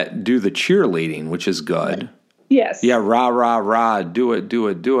there that do the cheerleading, which is good. Yes. Yeah, rah, rah, rah, do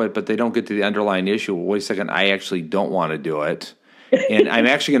it, but they don't get to the underlying issue. Well, wait a second, I actually don't want to do it. And I'm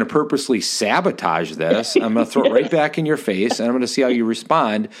actually going to purposely sabotage this. I'm going to throw it right back in your face, and I'm going to see how you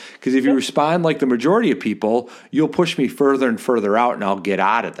respond. Because if you respond like the majority of people, you'll push me further and further out, and I'll get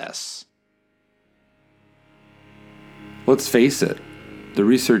out of this. Let's face it. The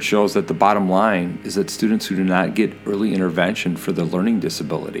research shows that the bottom line is that students who do not get early intervention for their learning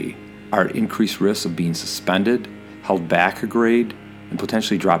disability are at increased risk of being suspended, held back a grade, and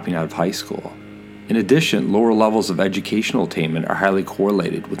potentially dropping out of high school. In addition, lower levels of educational attainment are highly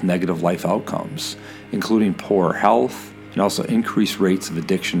correlated with negative life outcomes, including poor health and also increased rates of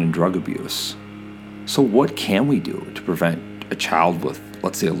addiction and drug abuse. So what can we do to prevent a child with,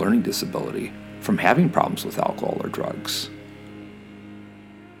 let's say, a learning disability from having problems with alcohol or drugs?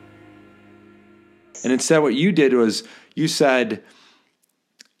 And instead what you did was you said,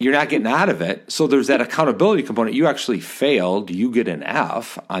 you're not getting out of it. So there's that accountability component. You actually failed. You get an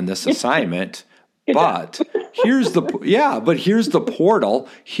F on this assignment. But here's the portal.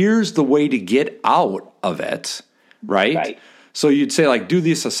 Here's the way to get out of it, right? So you'd say, like, do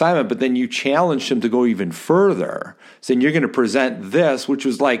this assignment, but then you challenged him to go even further, saying you're going to present this, which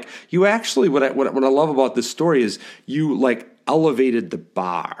was like, you actually, what I love about this story is you, like, elevated the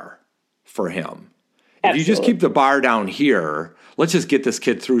bar for him. Absolutely. If you just keep the bar down here, let's just get this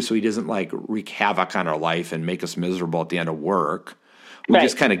kid through so he doesn't, like, wreak havoc on our life and make us miserable at the end of work. We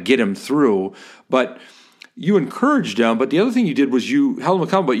just kind of get him through. But you encouraged him. But the other thing you did was you held him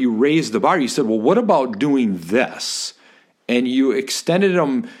accountable, but you raised the bar. You said, well, what about doing this? And you extended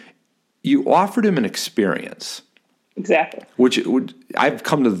him, you offered him an experience. Exactly. Which I've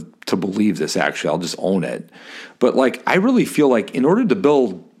come to believe this, actually. I'll just own it. But, like, I really feel like in order to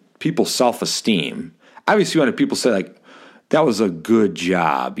build people's self-esteem, obviously you want people to say, like, that was a good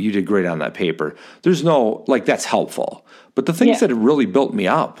job. You did great on that paper. There's no, like, that's helpful. But the things that had really built me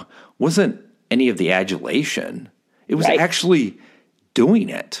up wasn't any of the adulation. It was actually doing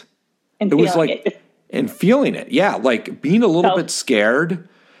it. And it was like, and feeling it. Yeah. Like being a little bit scared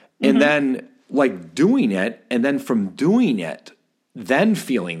and then like doing it. And then from doing it, then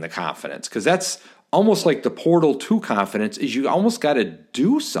feeling the confidence. Because that's almost like the portal to confidence is you almost got to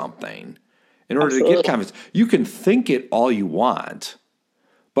do something in order to get confidence. You can think it all you want,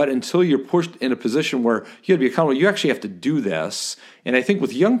 but until you're pushed in a position where you got to be accountable, you actually have to do this. And I think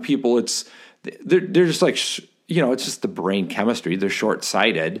with young people, they're just like, it's just the brain chemistry. They're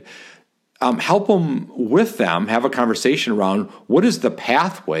short-sighted. Help them have a conversation around what is the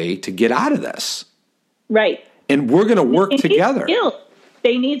pathway to get out of this. Right. And we're going to work together.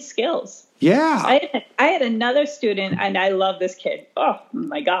 They need skills. Yeah. I had another student, and I love this kid. Oh,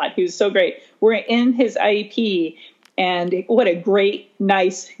 my God. He was so great. We're in his IEP, and what a great,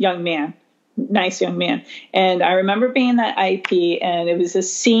 nice young man. And I remember being in that IEP, and it was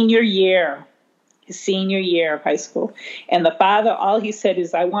his senior year of high school. And the father, all he said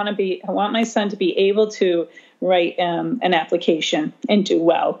is, I want my son to be able to write an application and do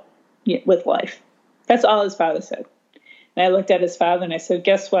well with life. That's all his father said. And I looked at his father and I said,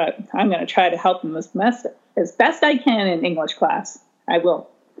 guess what? I'm going to try to help him as best I can in English class. I will.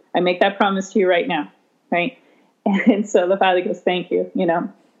 I make that promise to you right now. Right. And so the father goes, thank you,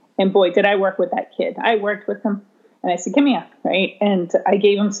 and boy, did I work with that kid. I worked with him and I said, come here. Right. And I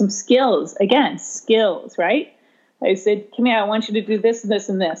gave him some skills, right? I said, come here, I want you to do this, this,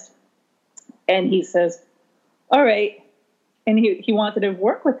 and this. And he says, all right. And he wanted to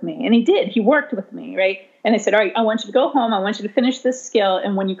work with me, and he did. He worked with me, right? And I said, all right, I want you to go home. I want you to finish this skill.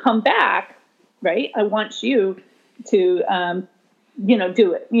 And when you come back, right, I want you to,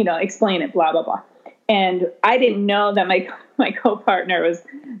 do it, explain it, blah, blah, blah. And I didn't know that my co-partner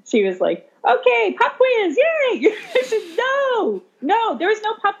she was like, okay, pop quiz, yay. I said, no, there is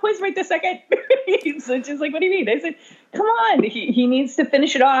no pop quiz right this second. So she's like, what do you mean? I said, come on. He needs to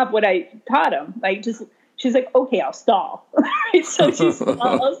finish it off what I taught him. She's like, okay, I'll stall. So she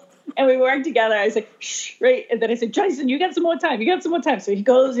stalls, and we work together. I was like, shh, right. And then I said, Jason, you got some more time. So he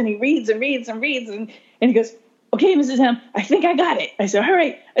goes and he reads and he goes, okay, Mrs. M, I think I got it. I said, all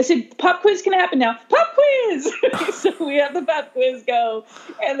right. I said, pop quiz can happen now. Pop quiz. So we have the pop quiz go.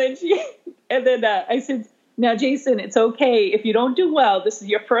 And then I said, now, Jason, it's okay. If you don't do well, this is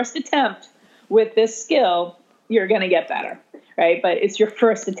your first attempt with this skill, you're going to get better. Right. But it's your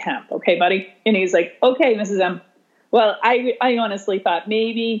first attempt. Okay, buddy. And he's like, okay, Mrs. M. Well, I honestly thought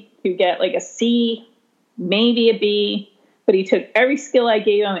maybe he'd get like a C, maybe a B, but he took every skill I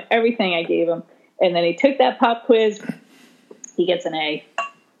gave him, everything I gave him. And then he took that pop quiz. He gets an A.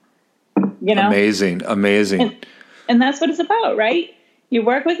 Amazing. And that's what it's about, right? You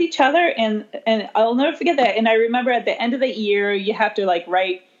work with each other, and I'll never forget that. And I remember at the end of the year, you have to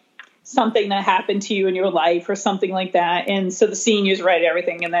write something that happened to you in your life or something like that. And so the seniors write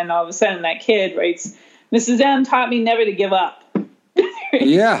everything. And then all of a sudden that kid writes, Mrs. M taught me never to give up.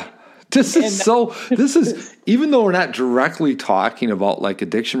 Yeah. This is, even though we're not directly talking about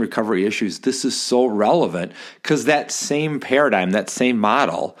addiction recovery issues, this is so relevant because that same paradigm, that same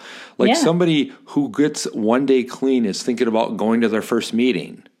model, somebody who gets one day clean is thinking about going to their first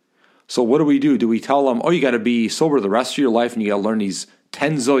meeting. So what do? Do we tell them, oh, you got to be sober the rest of your life and you got to learn these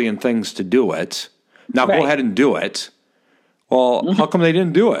 10 zillion things to do it. Now go ahead and do it. Well, how come they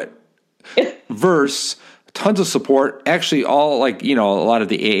didn't do it? Verse tons of support. Actually, all a lot of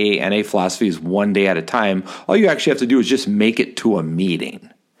the AA, NA philosophy is one day at a time. All you actually have to do is just make it to a meeting.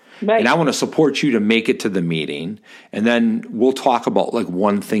 Right. And I want to support you to make it to the meeting. And then we'll talk about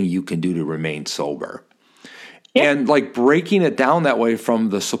one thing you can do to remain sober. Yeah. And breaking it down that way from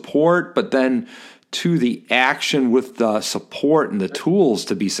the support, but then to the action with the support and the tools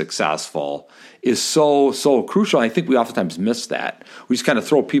to be successful is so, so crucial. I think we oftentimes miss that. We just kind of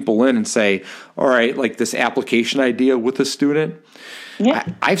throw people in and say, all right, this application idea with a student. Yeah.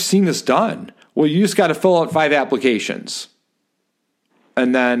 I've seen this done. Well, you just got to fill out 5 applications.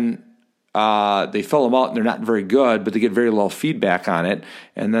 And then they fill them out and they're not very good, but they get very little feedback on it.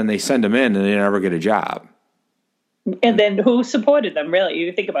 And then they send them in and they never get a job. And then who supported them, really?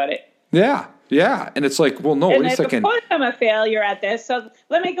 You think about it. Yeah. Yeah. And it's wait a second. I'm a failure at this, so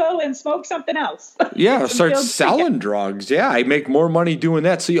let me go and smoke something else. Yeah, start selling drugs. Yeah, I make more money doing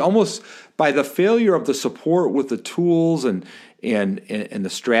that. So you almost, by the failure of the support with the tools and the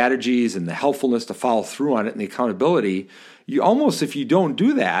strategies and the helpfulness to follow through on it and the accountability, you almost, if you don't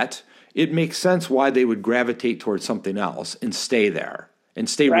do that, it makes sense why they would gravitate towards something else and stay there. and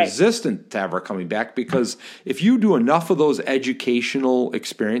stay resistant to ever coming back. Because if you do enough of those educational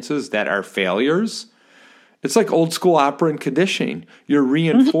experiences that are failures, it's like old school operant conditioning. You're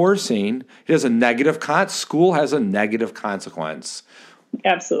reinforcing. It has a negative school has a negative consequence.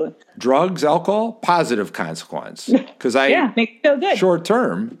 Absolutely. Drugs, alcohol, positive consequence. Because make you feel good. Short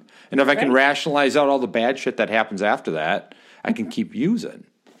term. And if I can rationalize out all the bad shit that happens after that, I can keep using.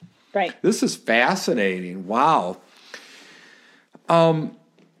 Right. This is fascinating. Wow. So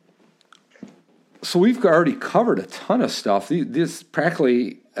we've already covered a ton of stuff. This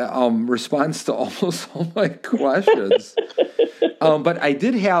practically responds to almost all my questions. But I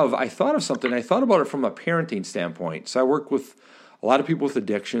thought of something. I thought about it from a parenting standpoint. So I work with a lot of people with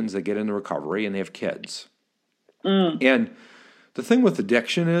addictions that get into recovery and they have kids. And the thing with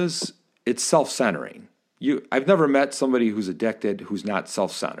addiction is it's self-centering. I've never met somebody who's addicted who's not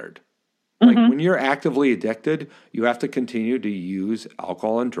self-centered. Like when you're actively addicted, you have to continue to use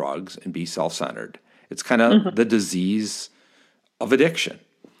alcohol and drugs and be self-centered. It's kind of the disease of addiction.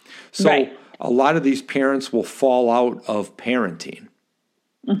 So a lot of these parents will fall out of parenting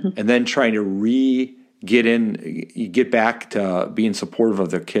and then trying to get back to being supportive of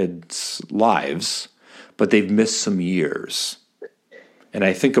their kids' lives, but they've missed some years. And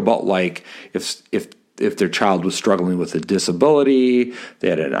I think about like if their child was struggling with a disability, they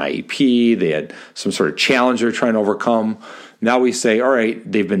had an IEP, they had some sort of challenge they're trying to overcome. Now we say, all right,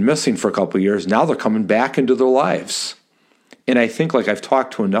 they've been missing for a couple of years. Now they're coming back into their lives. And I think like I've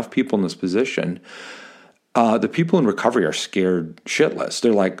talked to enough people in this position, the people in recovery are scared shitless.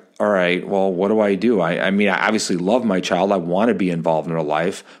 They're like, all right, well, what do? I mean, I obviously love my child. I want to be involved in their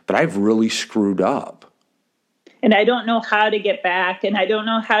life, but I've really screwed up. And I don't know how to get back, and I don't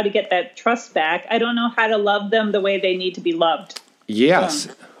know how to get that trust back. I don't know how to love them the way they need to be loved. Yes.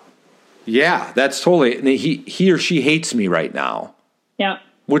 Yeah, that's totally. And he or she hates me right now. Yeah.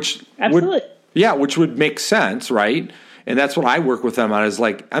 Which absolutely. Which would make sense, right? And that's what I work with them on is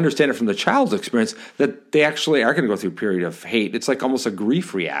like understand it from the child's experience that they actually are going to go through a period of hate. It's like almost a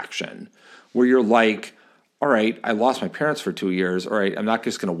grief reaction where you're like, all right, I lost my parents for 2 years. All right, I'm not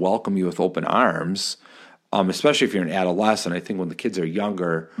just going to welcome you with open arms. Especially if you're an adolescent. I think when the kids are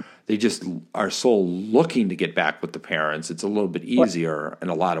younger, they just are so looking to get back with the parents. It's a little bit easier in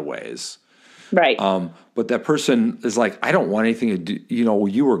a lot of ways. Right. But that person is like, I don't want anything to do. You know,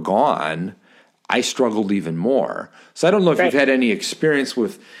 you were gone. I struggled even more. So I don't know if you've had any experience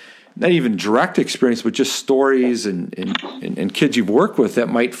with, not even direct experience, but just stories and kids you've worked with that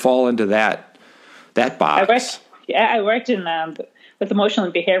might fall into that box. I worked in with emotional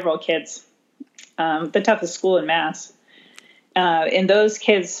and behavioral kids. The toughest school in Mass. And those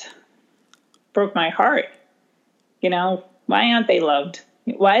kids broke my heart. You know, why aren't they loved?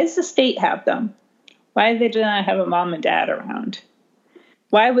 Why does the state have them? Why do they not have a mom and dad around?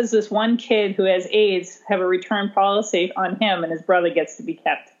 Why was this one kid who has AIDS have a return policy on him and his brother gets to be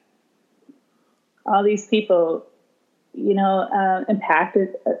kept? All these people,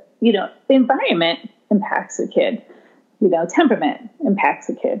 impacted, the environment impacts a kid. Temperament impacts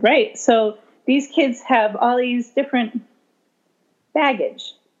a kid, right? So these kids have all these different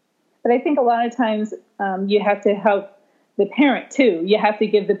baggage. But I think a lot of times you have to help the parent too. You have to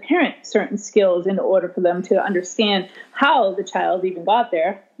give the parent certain skills in order for them to understand how the child even got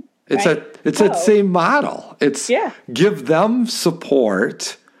there. It's that same model. It's give them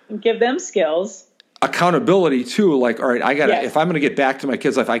support. Give them skills. Accountability too, like, all right, if I'm going to get back to my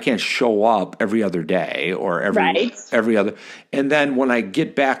kids' life, I can't show up every other day or every other. And then when I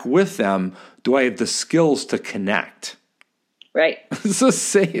get back with them, do I have the skills to connect? Right. It's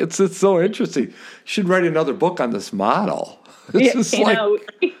so interesting. You should write another book on this model. We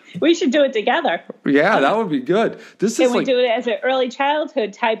should do it together. Yeah, that would be good. We do it as an early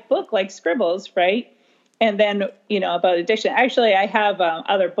childhood type book like Scribbles, right? And then, about addiction. Actually, I have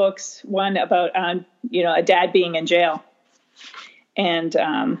other books, one about, a dad being in jail. And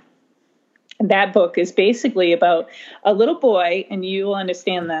that book is basically about a little boy, and you will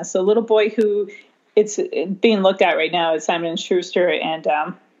understand this, a little boy who it's being looked at right now at Simon & Schuster and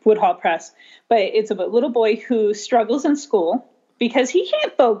Woodhall Press. But it's about a little boy who struggles in school because he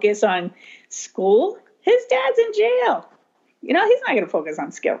can't focus on school. His dad's in jail. He's not going to focus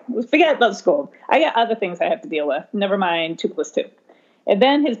on skill. Forget about school. I got other things I have to deal with. Never mind 2 + 2. And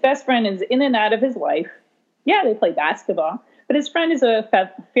then his best friend is in and out of his life. Yeah, they play basketball. But his friend is a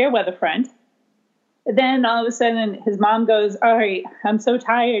fair weather friend. And then all of a sudden his mom goes, all right, I'm so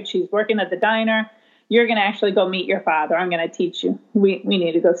tired. She's working at the diner. You're going to actually go meet your father. I'm going to teach you. We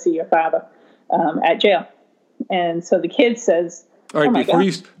need to go see your father at jail. And so the kid says, All right, Oh my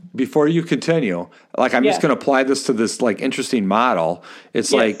God. before you continue, like I'm just Yeah. going to apply this to this like interesting model.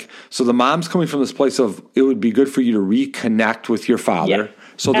 It's Yes. like so the mom's coming from this place of it would be good for you to reconnect with your father. Yeah.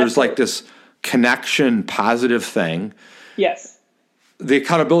 So there's like Absolutely. this connection positive thing. Yes. The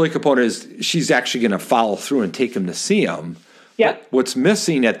accountability component is she's actually going to follow through and take him to see him. Yeah. But what's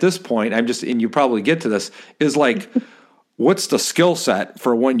missing at this point, and you probably get to this, is like, what's the skill set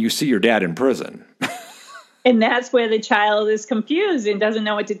for when you see your dad in prison? And that's where the child is confused and doesn't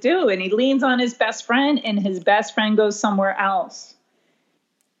know what to do. And he leans on his best friend, and his best friend goes somewhere else.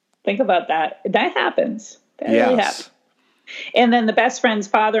 Think about that. That happens. That really happens. And then the best friend's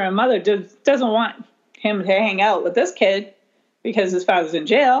father and mother doesn't want him to hang out with this kid because his father's in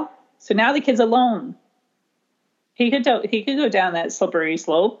jail. So now the kid's alone. He could go down that slippery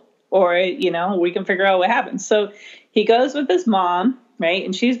slope, or we can figure out what happens. So he goes with his mom, right?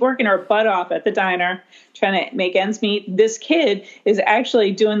 And she's working her butt off at the diner, trying to make ends meet. This kid is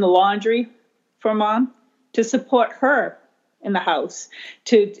actually doing the laundry for mom to support her in the house.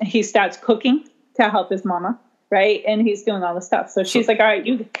 He starts cooking to help his mama, right? And he's doing all the stuff. So she's like, all right,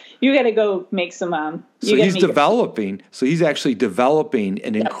 you got to go make some. So he's actually developing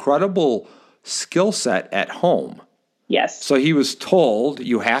an incredible skill set at home. Yes. So he was told,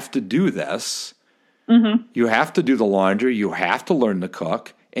 you have to do this. Mm-hmm. You have to do the laundry. You have to learn to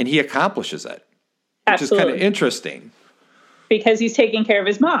cook. And he accomplishes it, which Absolutely. is kind of interesting. Because he's taking care of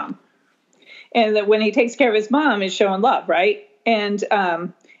his mom. And that when he takes care of his mom, he's showing love, right? And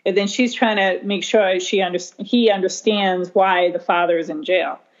then she's trying to make sure he understands why the father is in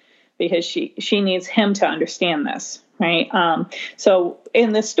jail, because she needs him to understand this, right? So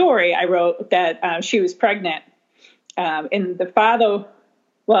in the story, I wrote that she was pregnant. And the father,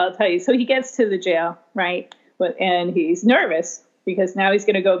 well, I'll tell you, so he gets to the jail, right? And he's nervous because now he's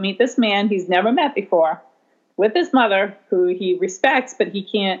going to go meet this man he's never met before with his mother, who he respects, but he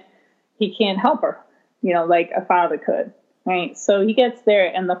can't help her, like a father could, right? So he gets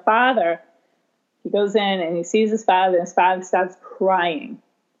there, and the father, he goes in and he sees his father, and his father starts crying.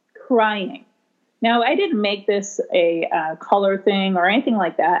 Now, I didn't make this a color thing or anything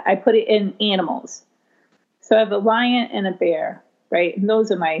like that. I put it in animals. So I have a lion and a bear, right? And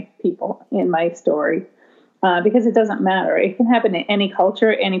those are my people in my story, because it doesn't matter. It can happen in any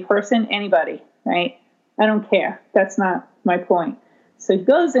culture, any person, anybody, right? I don't care. That's not my point. So he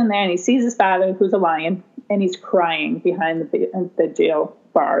goes in there and he sees his father, who's a lion, and he's crying behind the jail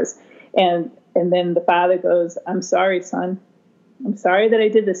bars. And then the father goes, I'm sorry, son. I'm sorry that I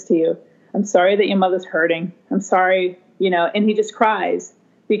did this to you. I'm sorry that your mother's hurting. I'm sorry, and he just cries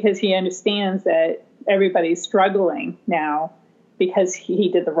because he understands that everybody's struggling now because he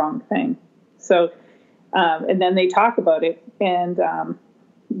did the wrong thing. So, and then they talk about it and,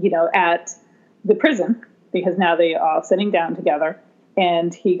 at the prison, because now they are all sitting down together.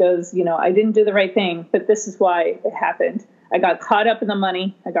 And he goes, I didn't do the right thing, but this is why it happened. I got caught up in the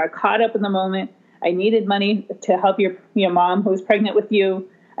money. I got caught up in the moment. I needed money to help your mom who was pregnant with you.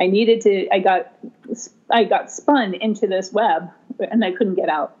 I got spun into this web and I couldn't get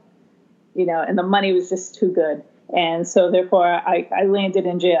out, and the money was just too good. And so therefore I landed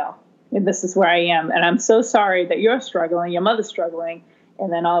in jail, and this is where I am. And I'm so sorry that you're struggling, your mother's struggling.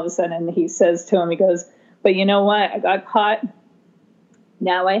 And then all of a sudden he says to him, he goes, but you know what? I got caught.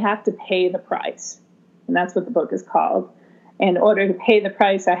 Now I have to pay the price. And that's what the book is called. In order to pay the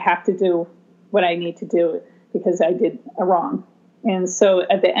price, I have to do what I need to do because I did a wrong. And so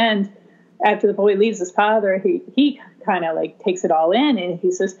at the end, after the boy leaves his father, he kind of like takes it all in. And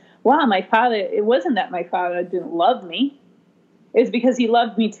he says, wow, my father, it wasn't that my father didn't love me. It's because he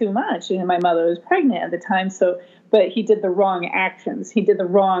loved me too much. And my mother was pregnant at the time. But he did the wrong actions. He did the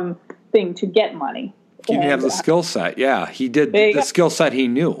wrong thing to get money. He didn't have the skill set. Yeah, he did the skill set he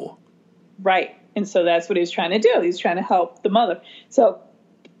knew. Right. And so that's what he was trying to do. He was trying to help the mother. So,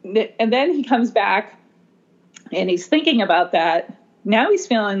 and then he comes back and he's thinking about that. Now he's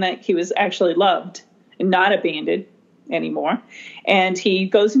feeling that he was actually loved and not abandoned anymore. And he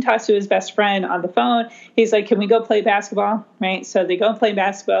goes and talks to his best friend on the phone. He's like, can we go play basketball? Right. So they go and play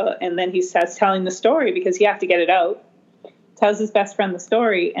basketball. And then he starts telling the story because you have to get it out. Tells his best friend the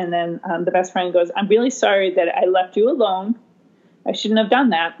story. And then the best friend goes, I'm really sorry that I left you alone. I shouldn't have done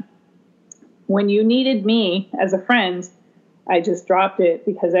that. When you needed me as a friend, I just dropped it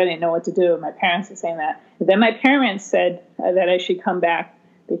because I didn't know what to do. My parents were saying that. And then my parents said that I should come back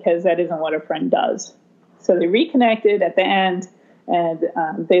because that isn't what a friend does. So they reconnected at the end,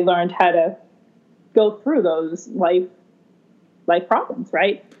 and they learned how to go through those life problems,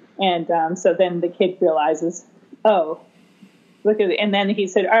 right? And so then the kid realizes, oh, look at it. And then he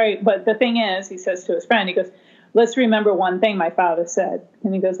said, all right, but the thing is, he says to his friend, he goes, let's remember one thing my father said.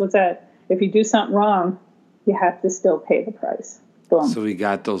 And he goes, what's that? If you do something wrong, you have to still pay the price. Boom. So we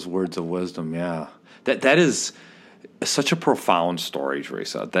got those words of wisdom, yeah. That is such a profound story,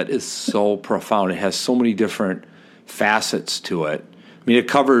 Teresa. That is so profound. It has so many different facets to it. I mean, it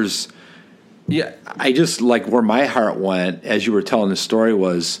covers, yeah, I just like where my heart went as you were telling the story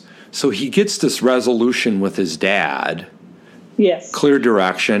was, so he gets this resolution with his dad. Yes. Clear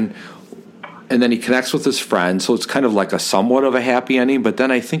direction. And then he connects with his friend. So it's kind of like a somewhat of a happy ending. But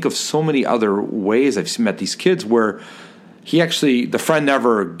then I think of so many other ways I've met these kids where the friend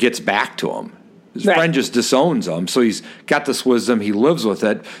never gets back to him. His friend just disowns him. So he's got this wisdom. He lives with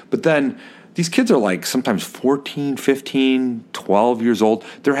it. But then these kids are like sometimes 14, 15, 12 years old.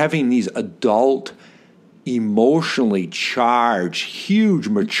 They're having these adult, emotionally charged, huge,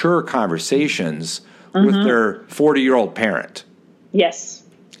 mature conversations with their 40-year-old parent. Yes.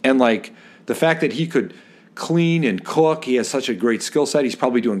 And like the fact that he could clean and cook, he has such a great skill set. He's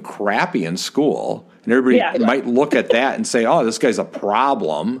probably doing crappy in school. And everybody might look at that and say, oh, this guy's a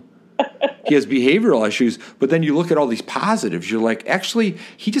problem. He has behavioral issues. But then you look at all these positives. You're like, actually,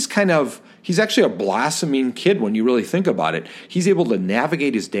 he's actually a blossoming kid when you really think about it. He's able to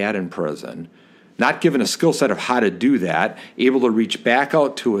navigate his dad in prison, not given a skill set of how to do that, able to reach back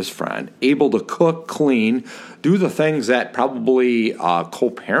out to his friend, able to cook, clean, do the things that probably a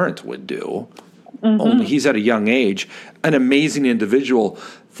co-parent would do. Only he's at a young age, an amazing individual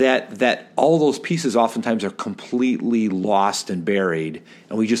that all those pieces oftentimes are completely lost and buried,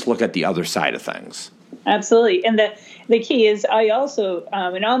 and we just look at the other side of things. Absolutely. And the key is I also,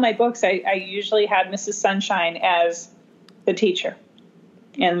 in all my books, I usually have Mrs. Sunshine as the teacher.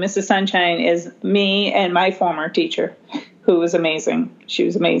 And Mrs. Sunshine is me and my former teacher, who was amazing. She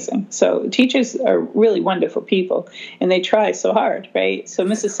was amazing. So teachers are really wonderful people, and they try so hard, right? So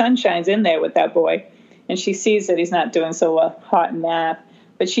Mrs. Sunshine's in there with that boy, and she sees that he's not doing so hot in math,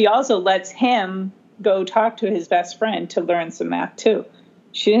 but she also lets him go talk to his best friend to learn some math too.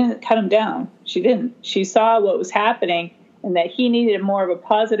 She didn't cut him down. She didn't. She saw what was happening and that he needed more of a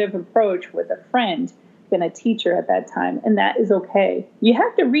positive approach with a friend than a teacher at that time, and that is okay. You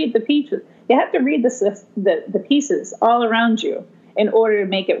have to read the pieces. You have to read the pieces all around you in order to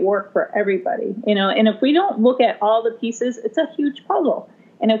make it work for everybody. And if we don't look at all the pieces, it's a huge puzzle.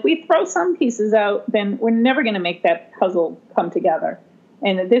 And if we throw some pieces out, then we're never going to make that puzzle come together.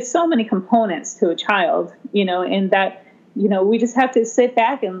 And there's so many components to a child, and that, we just have to sit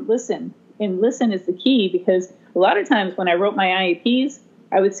back and listen. And listen is the key, because a lot of times when I wrote my IEPs,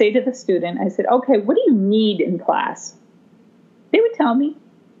 I would say to the student, I said, okay, what do you need in class? They would tell me.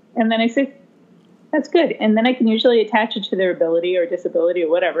 And then I say, that's good. And then I can usually attach it to their ability or disability or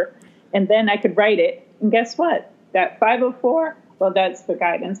whatever. And then I could write it. And guess what? That 504, well, that's for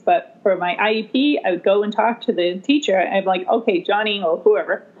guidance. But for my IEP, I would go and talk to the teacher. I'm like, okay, Johnny or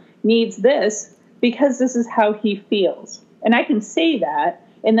whoever needs this because this is how he feels. And I can say that.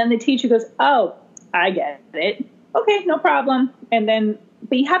 And then the teacher goes, oh, I get it. Okay, no problem. And then,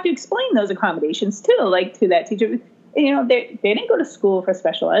 but you have to explain those accommodations too, like to that teacher. They didn't go to school for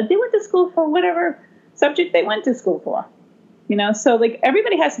special ed. They went to school for whatever subject they went to school for. So like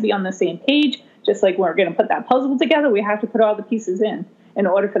everybody has to be on the same page. Just like we're going to put that puzzle together, we have to put all the pieces in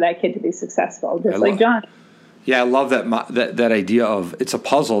order for that kid to be successful. Just like John. Yeah, I love that idea of it's a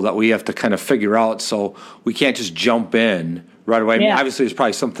puzzle that we have to kind of figure out. So we can't just jump in right away. I mean, obviously, there's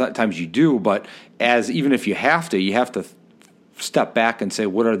probably sometimes you do, but even if you have to step back and say,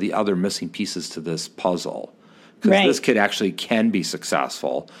 what are the other missing pieces to this puzzle? Because this kid actually can be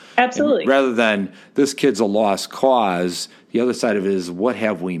successful. Absolutely. And rather than this kid's a lost cause, the other side of it is what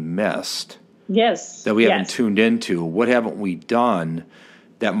have we missed? Yes. That we haven't tuned into? What haven't we done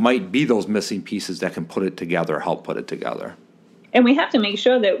that might be those missing pieces that can put it together, help put it together? And we have to make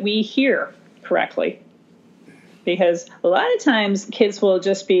sure that we hear correctly. Because a lot of times kids will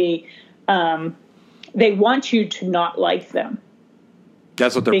just be, they want you to not like them.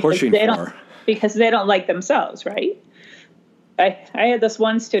 That's what they're pushing for. Because they don't like themselves, right? I had this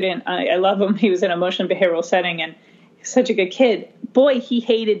one student, I love him. He was in an emotional behavioral setting, and he's such a good kid. Boy, he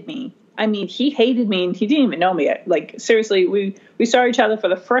hated me. I mean, he hated me, and he didn't even know me. Like, seriously, we saw each other for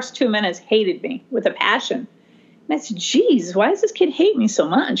the first 2 minutes, hated me with a passion. And I said, geez, why does this kid hate me so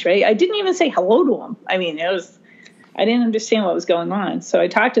much, right? I didn't even say hello to him. I mean, I didn't understand what was going on. So I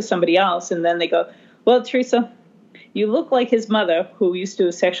talked to somebody else, and then they go, well, Teresa, you look like his mother who used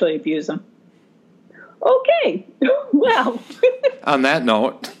to sexually abuse him. Okay, well. On that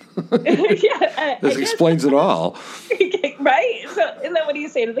note, this explains it all. Right? So, and then what do you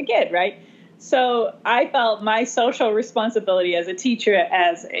say to the kid, right? So I felt my social responsibility as a teacher,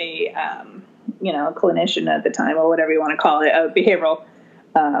 as a a clinician at the time, or whatever you want to call it, a behavioral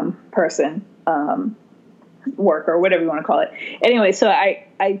person, worker, whatever you want to call it. Anyway, so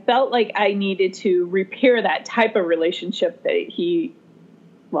I felt like I needed to repair that type of relationship that he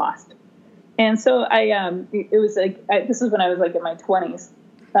lost. And so it was like, this is when I was like in my 20s.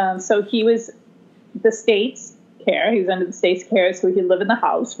 So he was the state's care. He was under the state's care, so he could live in the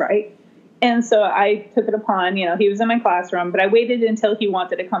house, right? And so I took it upon, he was in my classroom, but I waited until he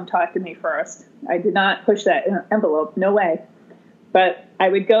wanted to come talk to me first. I did not push that envelope, no way. But I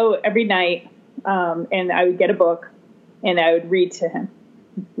would go every night, and I would get a book, and I would read to him,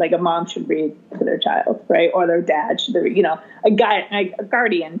 like a mom should read to their child, right? Or their dad should, a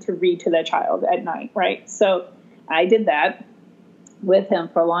guardian to read to their child at night, right? So I did that with him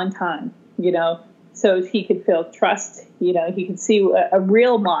for a long time, so he could feel trust, he could see what a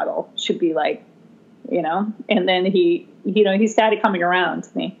real model should be like, and then he started coming around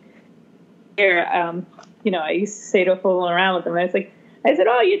to me. I used to say to fool around with him. I said,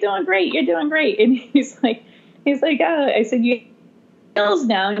 oh, you're doing great. And he's like, I said, you have skills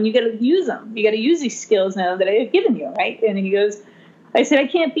now and you got to use them. You got to use these skills now that I've given you. Right. And he goes, I said, I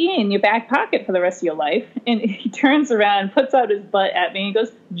can't be in your back pocket for the rest of your life. And he turns around, puts out his butt at me and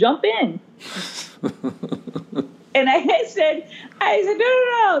goes, jump in. And I said,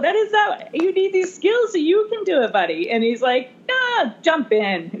 no, that is not, you need these skills so you can do it, buddy. And he's like, nah, jump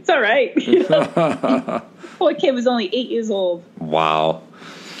in. It's all right. Poor kid was only 8 years old. Wow.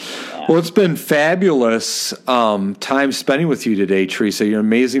 Yeah. Well, it's been fabulous time spending with you today, Teresa. You're an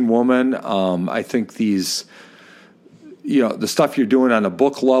amazing woman. I think these, the stuff you're doing on a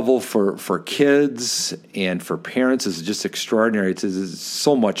book level for kids and for parents is just extraordinary. It's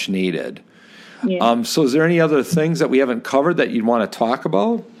so much needed. Yeah. So is there any other things that we haven't covered that you'd want to talk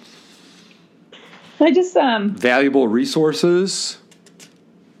about? I just valuable resources.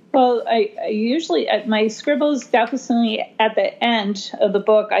 Well, I usually at my scribbles, definitely at the end of the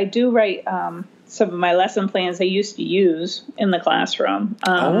book, I do write some of my lesson plans I used to use in the classroom.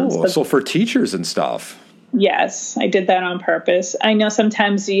 So for teachers and stuff. Yes, I did that on purpose. I know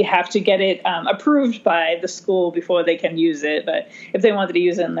sometimes you have to get it approved by the school before they can use it. But if they wanted to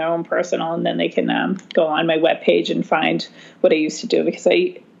use it in their own personal, and then they can go on my webpage and find what I used to do, because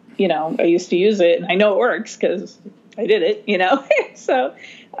I used to use it and I know it works because I did it, So,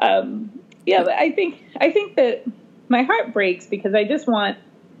 but I think that my heart breaks because I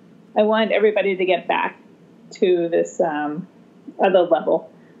want everybody to get back to this other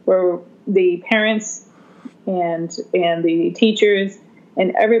level where the parents and the teachers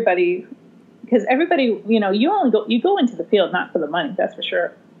and everybody, because everybody, you go into the field not for the money, that's for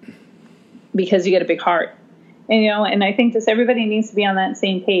sure, because you get a big heart, and I think just everybody needs to be on that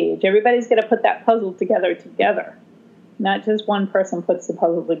same page. Everybody's got to put that puzzle together, not just one person puts the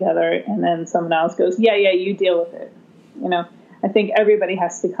puzzle together and then someone else goes, yeah, you deal with it. I think everybody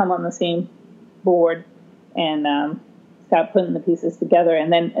has to come on the same board and start putting the pieces together,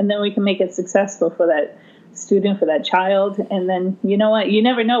 and then we can make it successful for that student, for that child. And then, you know what, you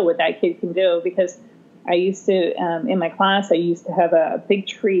never know what that kid can do, because I used to, in my class, I used to have a big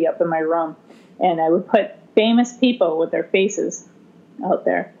tree up in my room, and I would put famous people with their faces out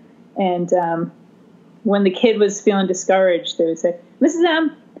there. And when the kid was feeling discouraged, they would say, Mrs.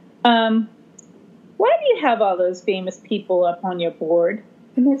 M, why do you have all those famous people up on your board?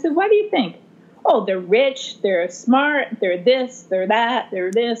 And I said, why do you think? Oh, they're rich, they're smart, they're this, they're that,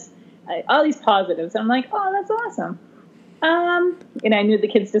 they're this. All these positives. I'm like, oh, that's awesome. And I knew the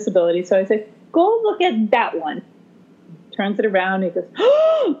kid's disability, so I said, go look at that one. Turns it around, and he goes,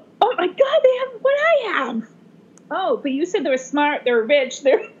 oh my God, they have what I have. Oh, but you said they were smart, they were rich,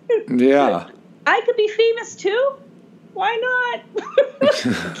 they're yeah. I could be famous too. Why not?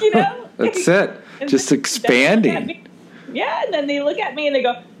 That's it. Just expanding. Yeah, and then they look at me and they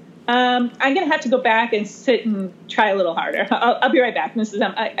go, I'm going to have to go back and sit and try a little harder. I'll be right back, Mrs.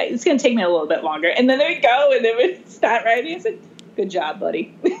 M. It's going to take me a little bit longer. And then they go, and they would start writing. I said, good job,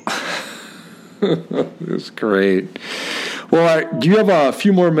 buddy. That's great. Well, do you have a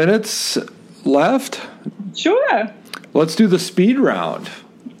few more minutes left? Sure. Let's do the speed round.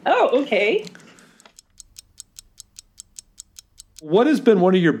 Oh, okay. What has been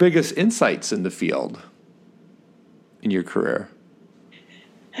one of your biggest insights in the field in your career?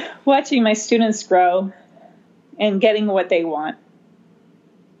 Watching my students grow and getting what they want.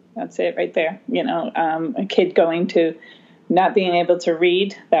 That's it right there. A kid going to not being able to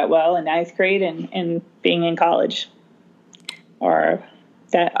read that well in ninth grade and being in college, or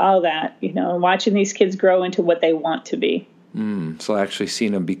all that, watching these kids grow into what they want to be. So actually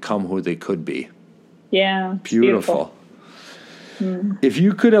seeing them become who they could be. Yeah. Beautiful. If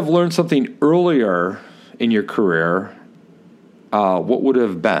you could have learned something earlier in your career, what would it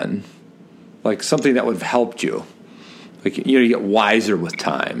have been? Like something that would have helped you. Like, you get wiser with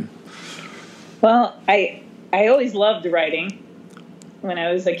time. Well, I always loved writing when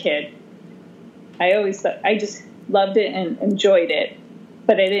I was a kid. I just loved it and enjoyed it,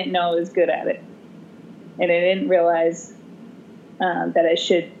 but I didn't know I was good at it. And I didn't realize that I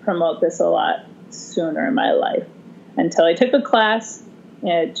should promote this a lot sooner in my life until I took a class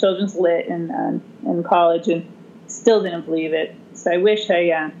at Children's Lit in college and still didn't believe it. So I wish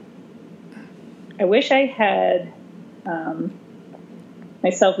I had my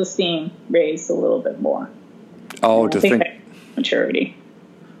self-esteem raised a little bit more. Oh, to think maturity.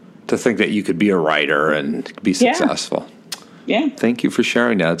 To think that you could be a writer and be successful. Yeah. Thank you for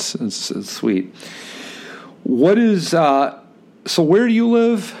sharing that. It's sweet. What is so? Where do you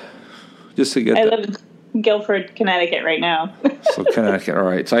live? Just to get. I live in Guilford, Connecticut, right now. So Connecticut, all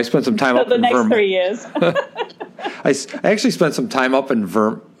right. So I spent some time up the in next Vermont. 3 years. I actually spent some time up in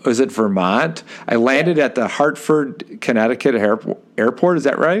Vermont? I landed at the Hartford, Connecticut airport. Is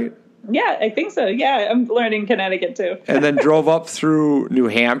that right? Yeah, I think so. Yeah, I'm learning Connecticut too. And then drove up through New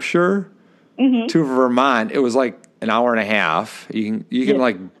Hampshire to Vermont. It was like an hour and a half. You can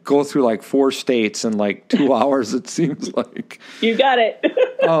like go through like 4 states in like 2 hours. It seems like. You got it.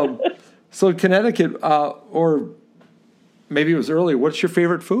 So Connecticut, or maybe it was early. What's your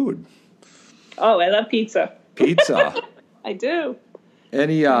favorite food? Oh, I love pizza. Pizza. I do.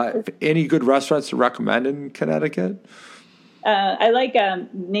 Any good restaurants to recommend in Connecticut? I like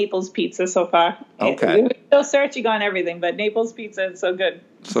Naples pizza so far. Okay. We're still searching on everything, but Naples pizza is so good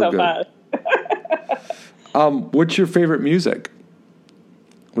so far. What's your favorite music?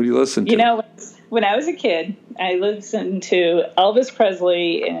 What do you listen to? You know, when I was a kid, I listened to Elvis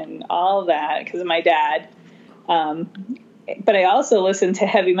Presley and all that because of my dad. But I also listened to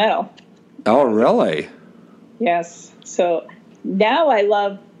heavy metal. Oh, really? Yes. So now I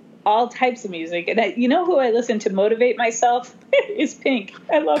love all types of music. And you know who I listen to motivate myself? Is Pink.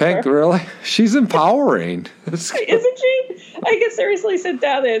 I love her. Pink, really? She's empowering. Isn't she? I can seriously sit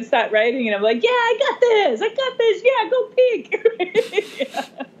down there and start writing, and I'm like, yeah, I got this. Yeah, go Pink. Yeah.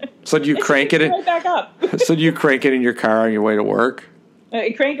 So do you crank it in? Right back up. So do you crank it in your car on your way to work?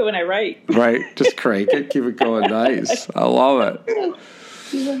 I crank it when I write. Right. Just crank it. Keep it going nice. I love it.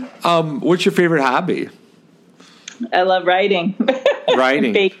 What's your favorite hobby? I love writing.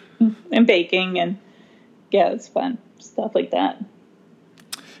 Writing. Baking. And yeah, it's fun. Stuff like that.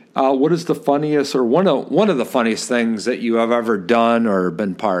 What is the funniest or one of the funniest things that you have ever done or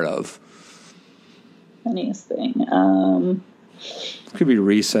been part of? Funniest thing. Could be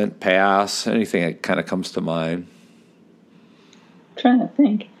recent, past, anything that kind of comes to mind. I'm trying to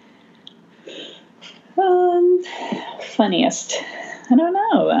think. Funniest. I don't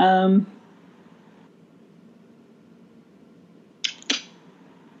know.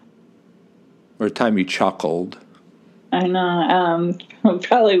 Or a time you chuckled. I know.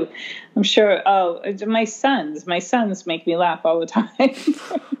 I'm sure. Oh, my sons make me laugh all the time.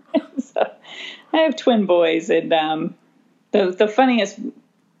 So, I have twin boys, and the funniest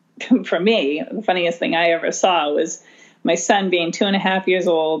for me, the funniest thing I ever saw was my son being 2.5 years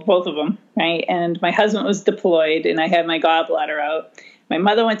old, both of them, right? And my husband was deployed, and I had my gallbladder out. My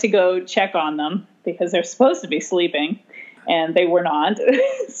mother went to go check on them because they're supposed to be sleeping, and they were not.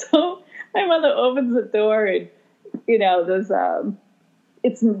 So my mother opens the door, and those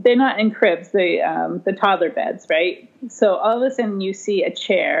they're not in cribs, the toddler beds, right? So all of a sudden you see a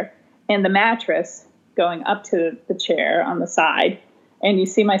chair and the mattress going up to the chair on the side, and you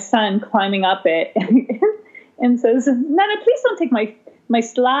see my son climbing up it and says, "Nana, please don't take my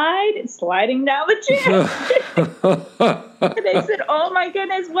slide." It's sliding down the chair. And they said, "Oh my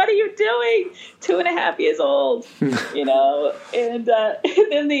goodness, what are you doing?" 2.5 years old, And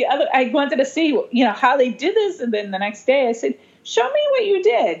then I wanted to see, how they did this. And then the next day I said, "Show me what you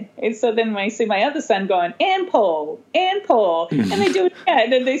did." And so then I see my other son going, and pull, and they do it again.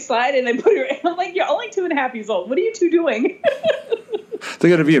 And then they slide and they put her in. I'm like, "You're only 2.5 years old. What are you two doing?" They're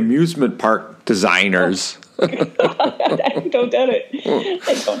going to be amusement park designers. I don't doubt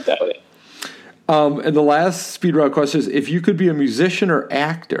it. And the last speed round question is, if you could be a musician or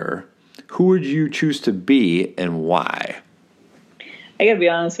actor, who would you choose to be and why? I got to be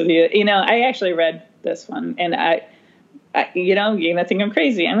honest with you. I actually read this one, and you're going to think I'm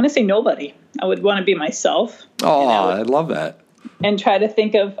crazy. I'm going to say nobody. I would want to be myself. Oh, I love that. And try to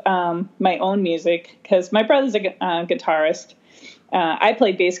think of my own music, because my brother's a guitarist. I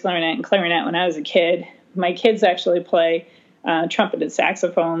played bass clarinet and clarinet when I was a kid. My kids actually play trumpet and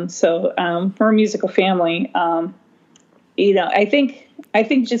saxophone. So we're a musical family. I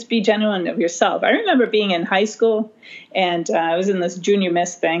think just be genuine of yourself. I remember being in high school, and I was in this junior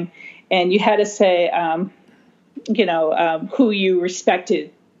miss thing, and you had to say, who you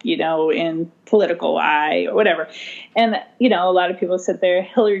respected, in political eye or whatever. And, a lot of people sit there,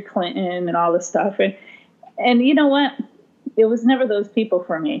 Hillary Clinton and all this stuff. And you know what? It was never those people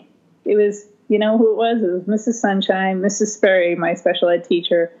for me. It was, who it was? It was Mrs. Sunshine, Mrs. Sperry, my special ed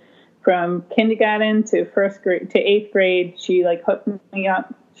teacher. From kindergarten to first grade to 8th grade, she hooked me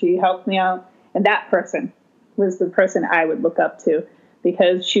up. She helped me out. And that person was the person I would look up to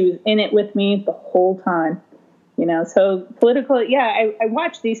because she was in it with me the whole time. So political, I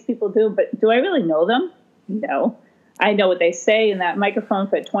watch these people do, but do I really know them? No. I know what they say in that microphone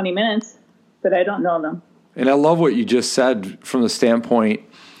for 20 minutes, but I don't know them. And I love what you just said from the standpoint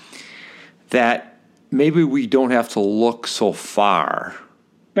that maybe we don't have to look so far.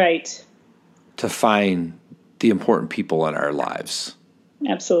 Right. To find the important people in our lives.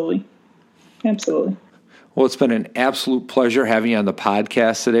 Absolutely. Absolutely. Well, it's been an absolute pleasure having you on the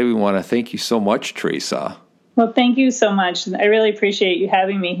podcast today. We want to thank you so much, Teresa. Well, thank you so much. I really appreciate you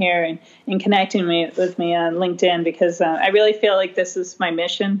having me here and connecting with me on LinkedIn because I really feel like this is my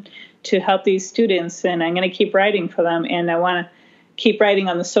mission to help these students, and I'm going to keep writing for them. And I want to keep writing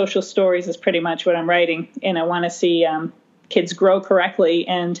on the social stories is pretty much what I'm writing. And I want to see kids grow correctly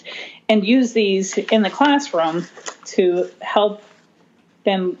and use these in the classroom to help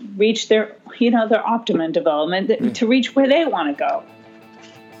them reach their optimum development, to reach where they want to go.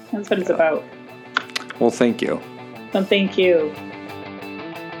 That's what it's about. Well, thank you. Well, thank you.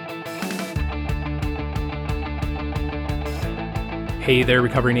 Hey there,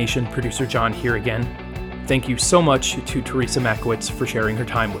 Recovery Nation. Producer John here again. Thank you so much to Teresa Makowitz for sharing her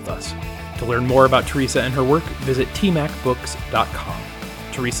time with us. To learn more about Teresa and her work, visit tmacbooks.com.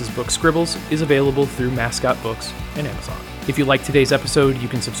 Teresa's book Scribbles is available through Mascot Books and Amazon. If you liked today's episode, you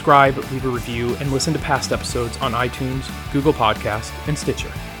can subscribe, leave a review, and listen to past episodes on iTunes, Google Podcasts, and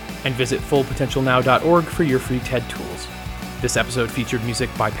Stitcher. And visit fullpotentialnow.org for your free TED tools. This episode featured music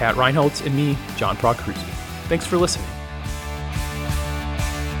by Pat Reinholtz and me, John Procruzzi. Thanks for listening.